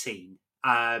 14.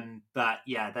 But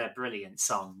yeah, they're brilliant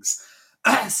songs.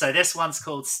 So this one's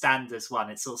called Stand as One.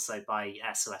 It's also by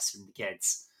SOS from the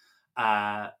Kids.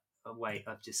 Wait,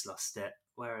 I've just lost it.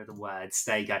 Where are the words?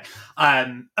 There you go.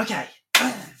 Okay.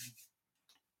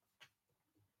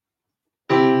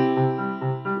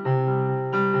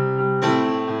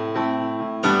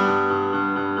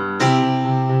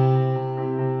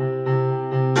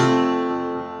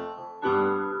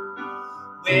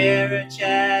 We're a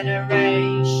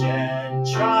generation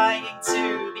trying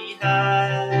to be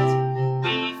heard.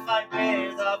 We fight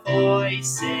with our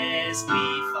voices,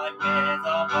 we fight with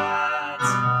our words.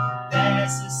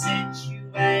 There's a situation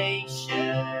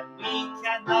we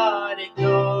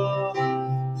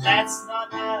Let's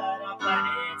not hurt our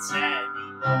planet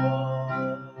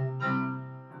anymore.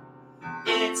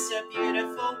 It's a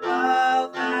beautiful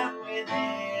world that we're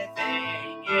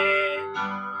living in.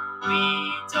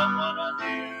 We don't want to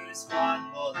lose one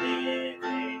more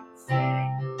living thing.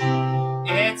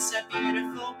 It's a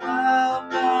beautiful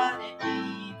world, but it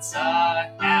needs our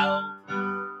help.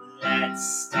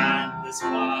 Let's stand as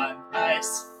one.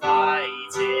 This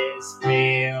fight is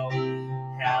real.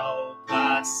 Help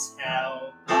us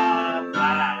help our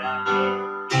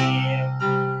planet heal.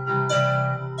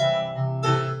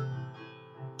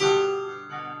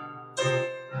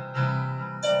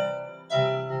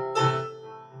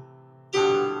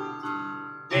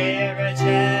 We're a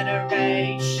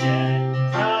generation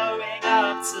growing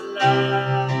up to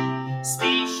learn.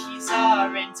 Species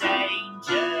are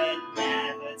endangered,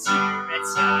 never to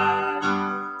return.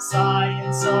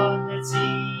 Science on the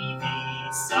TV,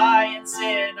 science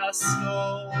in our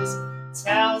schools,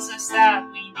 tells us that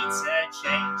we need to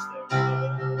change the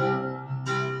rules.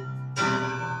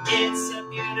 It's a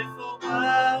beautiful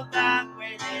world that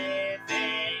we're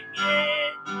living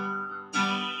in. We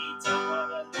don't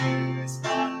want to lose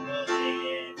one more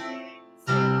living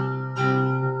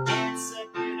thing. It's a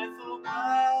beautiful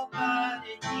world, but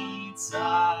it needs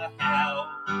our help.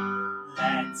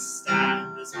 Let's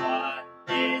stand as one.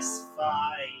 This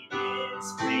fight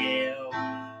is real.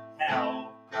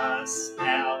 Help us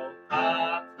help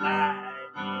our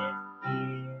planet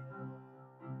heal.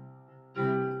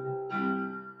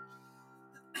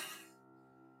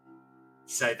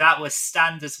 So that was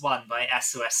Stand as One by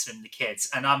SOS from the Kids,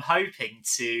 and I'm hoping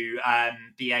to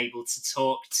be able to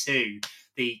talk to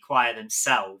the choir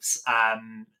themselves,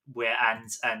 and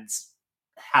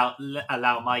how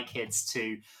allow my kids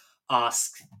to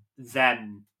ask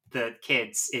them, the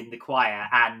kids in the choir,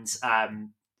 and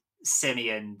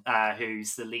Simeon,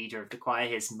 who's the leader of the choir,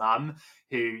 his mum,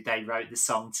 who they wrote the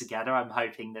song together. I'm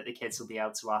hoping that the kids will be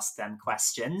able to ask them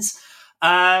questions.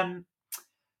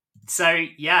 So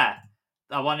yeah,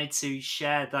 I wanted to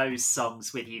share those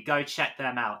songs with you. Go check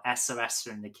them out. SOS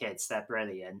from the Kids. They're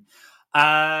brilliant.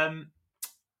 Now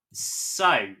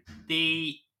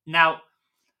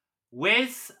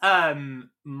with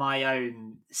my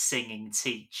own singing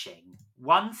teaching,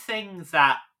 one thing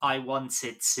that I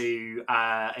wanted to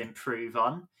improve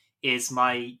on is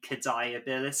my Kadai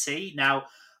ability. Now,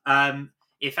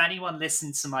 if anyone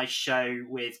listened to my show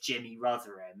with Jimmy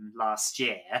Rotherham last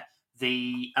year,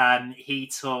 he's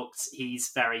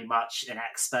very much an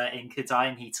expert in Kadai,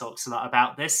 and he talks a lot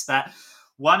about this. But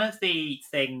one of the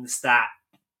things that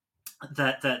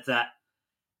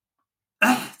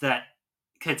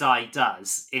Kadai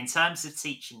does in terms of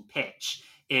teaching pitch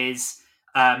is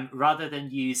rather than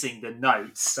using the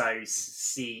notes, so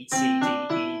C, D,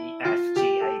 E, F,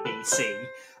 G, A, B, C,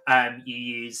 you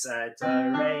use do,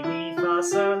 re, mi, fa,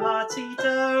 sol, la, ti,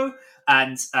 do,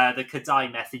 and the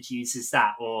Kadai method uses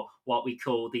that, or what we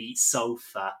call the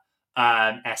solfa,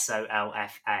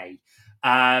 SOLFA.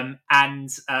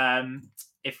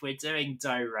 If we're doing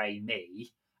do, re,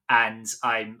 mi, and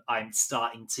I'm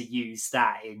starting to use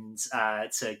that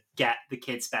to get the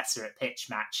kids better at pitch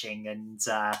matching and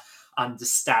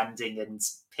understanding and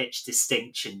pitch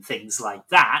distinction, things like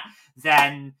that,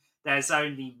 then there's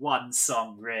only one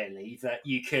song really that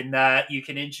you can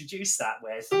introduce that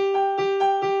with.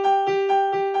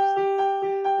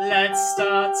 Let's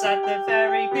start at the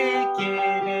very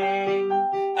beginning.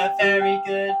 A very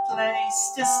good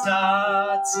place to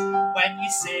start. When you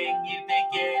sing, you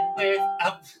begin with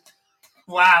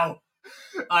wow.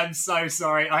 I'm so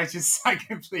sorry. I just sang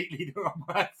completely the wrong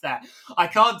word there. I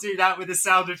can't do that with the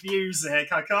Sound of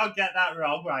Music. I can't get that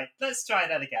wrong. Right, let's try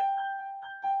that again.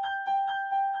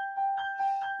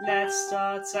 Let's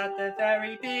start at the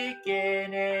very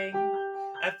beginning.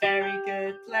 A very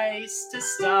good place to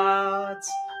start.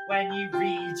 When you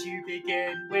read, you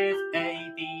begin with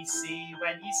A, B, C.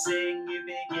 When you sing, you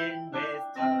begin with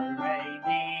do, re,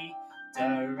 mi,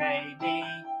 do, re, mi,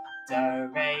 do,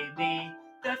 re, mi.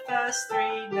 The first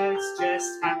three notes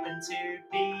just happen to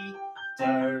be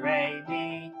do, re,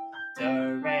 mi,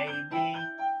 do, re, mi,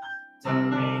 do,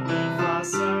 re, mi, fa,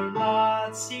 sol,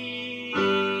 la, ti.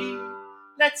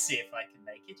 Let's see if I can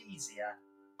make it easier.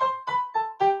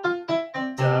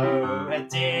 Do, a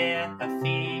deer, a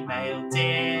female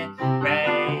deer.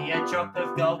 Re, a drop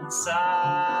of golden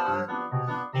sun.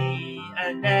 Mi,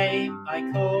 a name I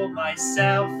call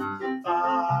myself. Fa, a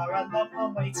long,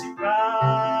 long way to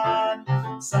run.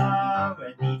 Sa,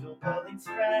 a needle pulling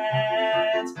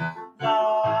thread.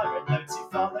 La, a note to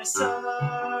follow. So,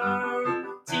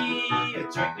 Ti, a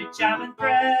drink with jam and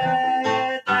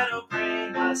bread. That'll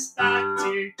bring us back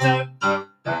to do, do,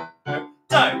 do, do,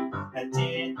 do. A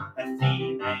deer, a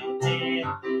female deer,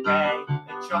 ray,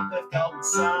 a drop of golden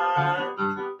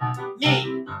sun.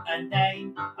 Me, a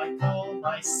name I call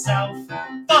myself,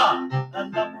 far, a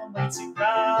long way to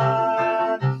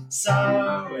run. So,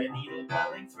 a needle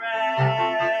pulling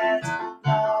thread,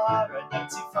 or a note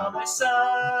to follow. So,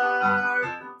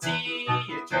 tea,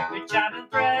 a drink with jam and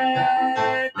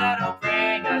bread, that'll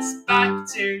bring us back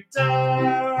to do.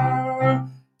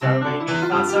 Do, re, mi,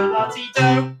 fa, sol, la, ti,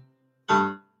 do.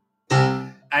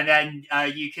 And then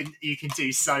you can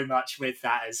do so much with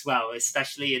that as well,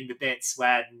 especially in the bits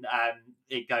when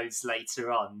it goes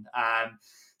later on.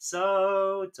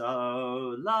 So,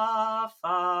 do, la,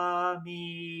 fa,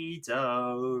 mi,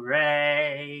 do,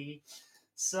 re.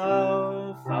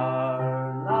 So,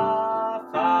 fa, la,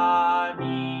 fa,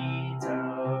 mi,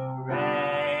 do,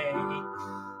 re.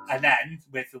 And then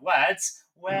with the words,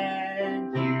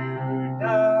 when you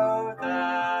know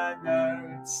the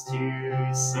notes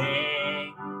to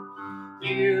sing,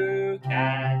 you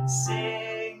can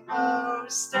sing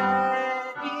most anything.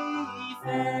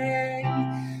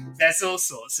 There's all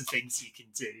sorts of things you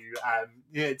can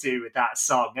do with that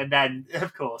song. And then,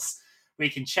 of course, we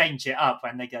can change it up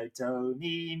when they go do,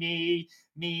 mi,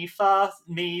 fa,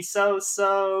 mi,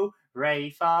 so, re,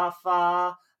 fa,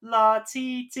 la,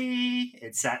 ti,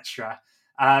 etc.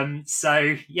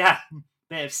 So, yeah,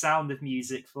 bit of Sound of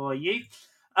Music for you.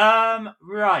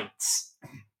 Right.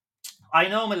 I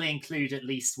normally include at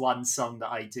least one song that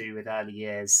I do with early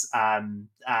years. And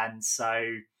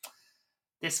so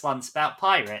this one's about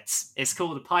pirates. It's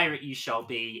called A Pirate You Shall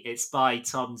Be. It's by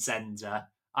Tom Zender.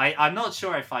 I'm not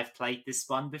sure if I've played this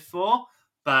one before,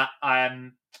 but I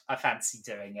fancy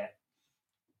doing it.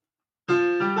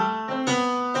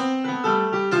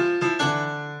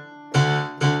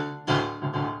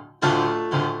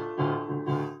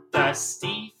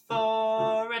 Thirsty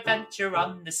for adventure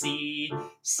on the sea,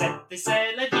 set the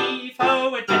sail and heave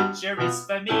ho, adventure is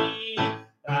for me.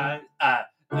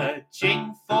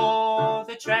 Searching for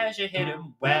the treasure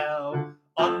hidden well,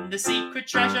 on the secret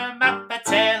treasure map, a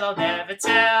tale I'll never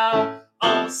tell.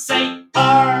 I'll say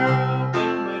arr,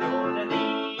 windward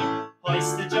orderly,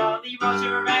 hoist the Jolly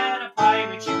Roger, and a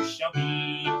pirate you shall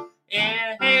be.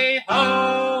 Hey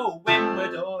ho,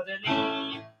 windward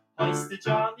orderly, hoist the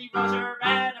Jolly Roger,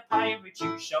 and a pirate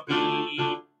you shall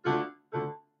be.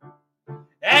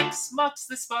 X marks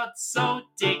the spot, so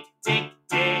dig, dig,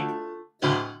 dig.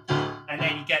 And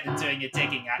then you get them doing a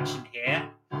digging action here.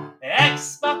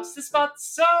 X marks the spot,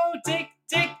 so dig,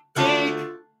 dig, dig.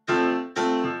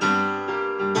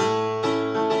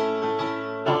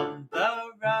 On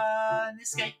the run,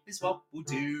 escape is what we'll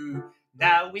do.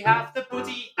 Now we have the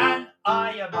booty and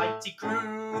I a mighty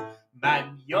crew.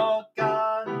 Man your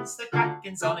guns, the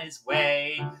Kraken's on his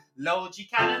way. Load your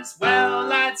cannons well,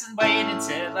 lads, and wait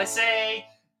until I say,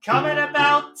 coming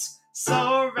about,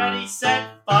 so ready,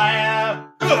 set, fire.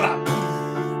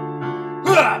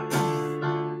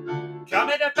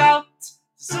 Coming about,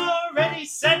 so ready,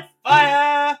 set,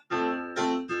 fire.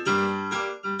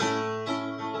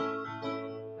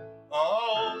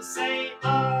 Oh, say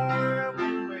arr,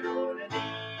 windward orderly,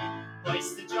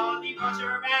 hoist the Jolly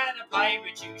Roger, and a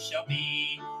pirate you shall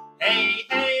be. Hey,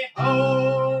 hey,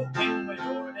 ho, windward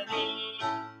orderly,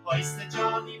 hoist the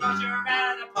Jolly Roger,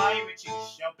 and a pirate you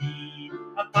shall be.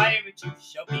 A pirate you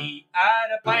shall be,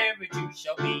 and a pirate you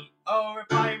shall be. Oh, a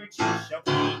pirate you shall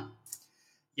be.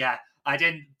 Yeah, I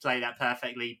didn't play that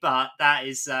perfectly, but that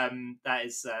is a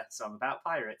song about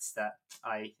pirates that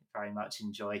I very much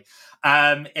enjoy.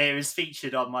 It was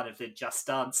featured on one of the Just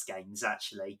Dance games,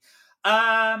 actually.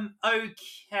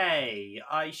 Okay,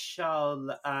 I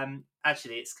shall.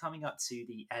 Actually, it's coming up to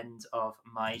the end of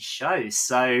my show,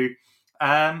 so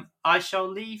I shall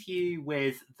leave you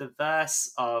with the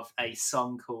verse of a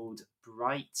song called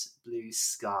 "Bright Blue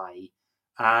Sky."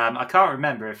 I can't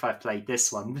remember if I've played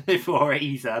this one before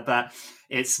either, but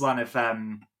it's one that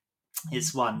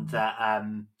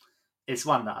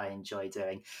I enjoy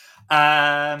doing.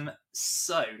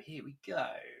 So here we go.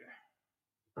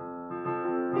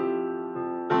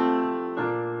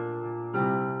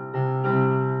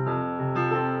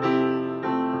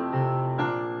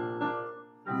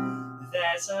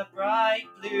 There's a bright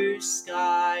blue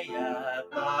sky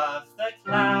above the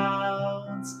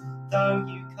clouds, though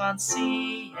you can't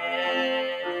see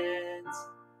it.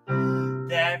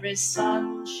 There is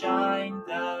sunshine,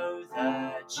 though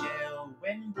the chill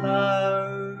wind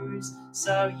blows,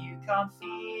 so you can't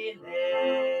feel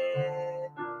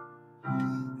it.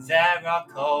 There are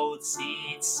cold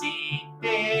seeds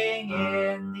seeping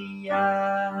in the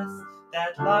earth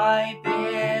that lie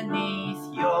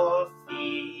beneath your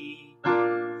feet,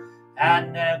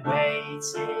 and they're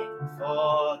waiting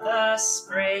for the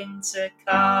spring to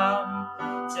come,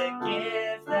 to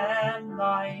give them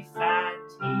life and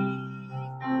heat.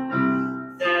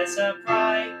 There's a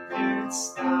bright blue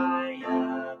sky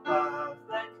above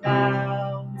the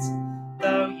clouds,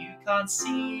 though you can't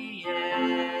see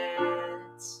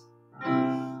it.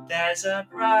 There's a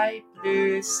bright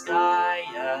blue sky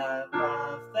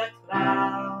above the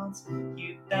clouds,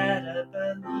 you better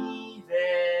believe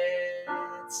it.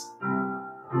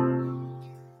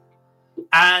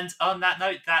 And on that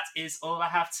note, that is all I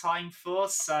have time for.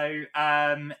 So,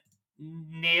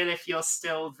 Neil, if you're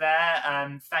still there,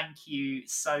 thank you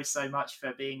so much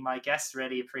for being my guest.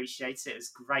 Really appreciate it. It was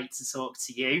great to talk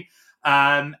to you.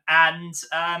 And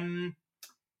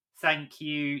thank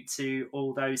you to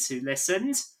all those who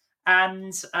listened.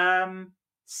 And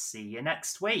see you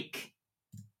next week.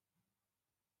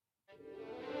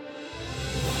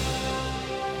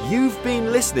 You've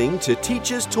been listening to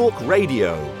Teachers Talk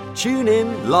Radio. Tune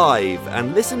in live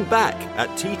and listen back at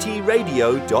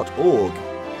ttradio.org.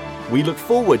 We look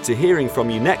forward to hearing from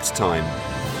you next time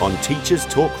on Teachers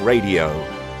Talk Radio.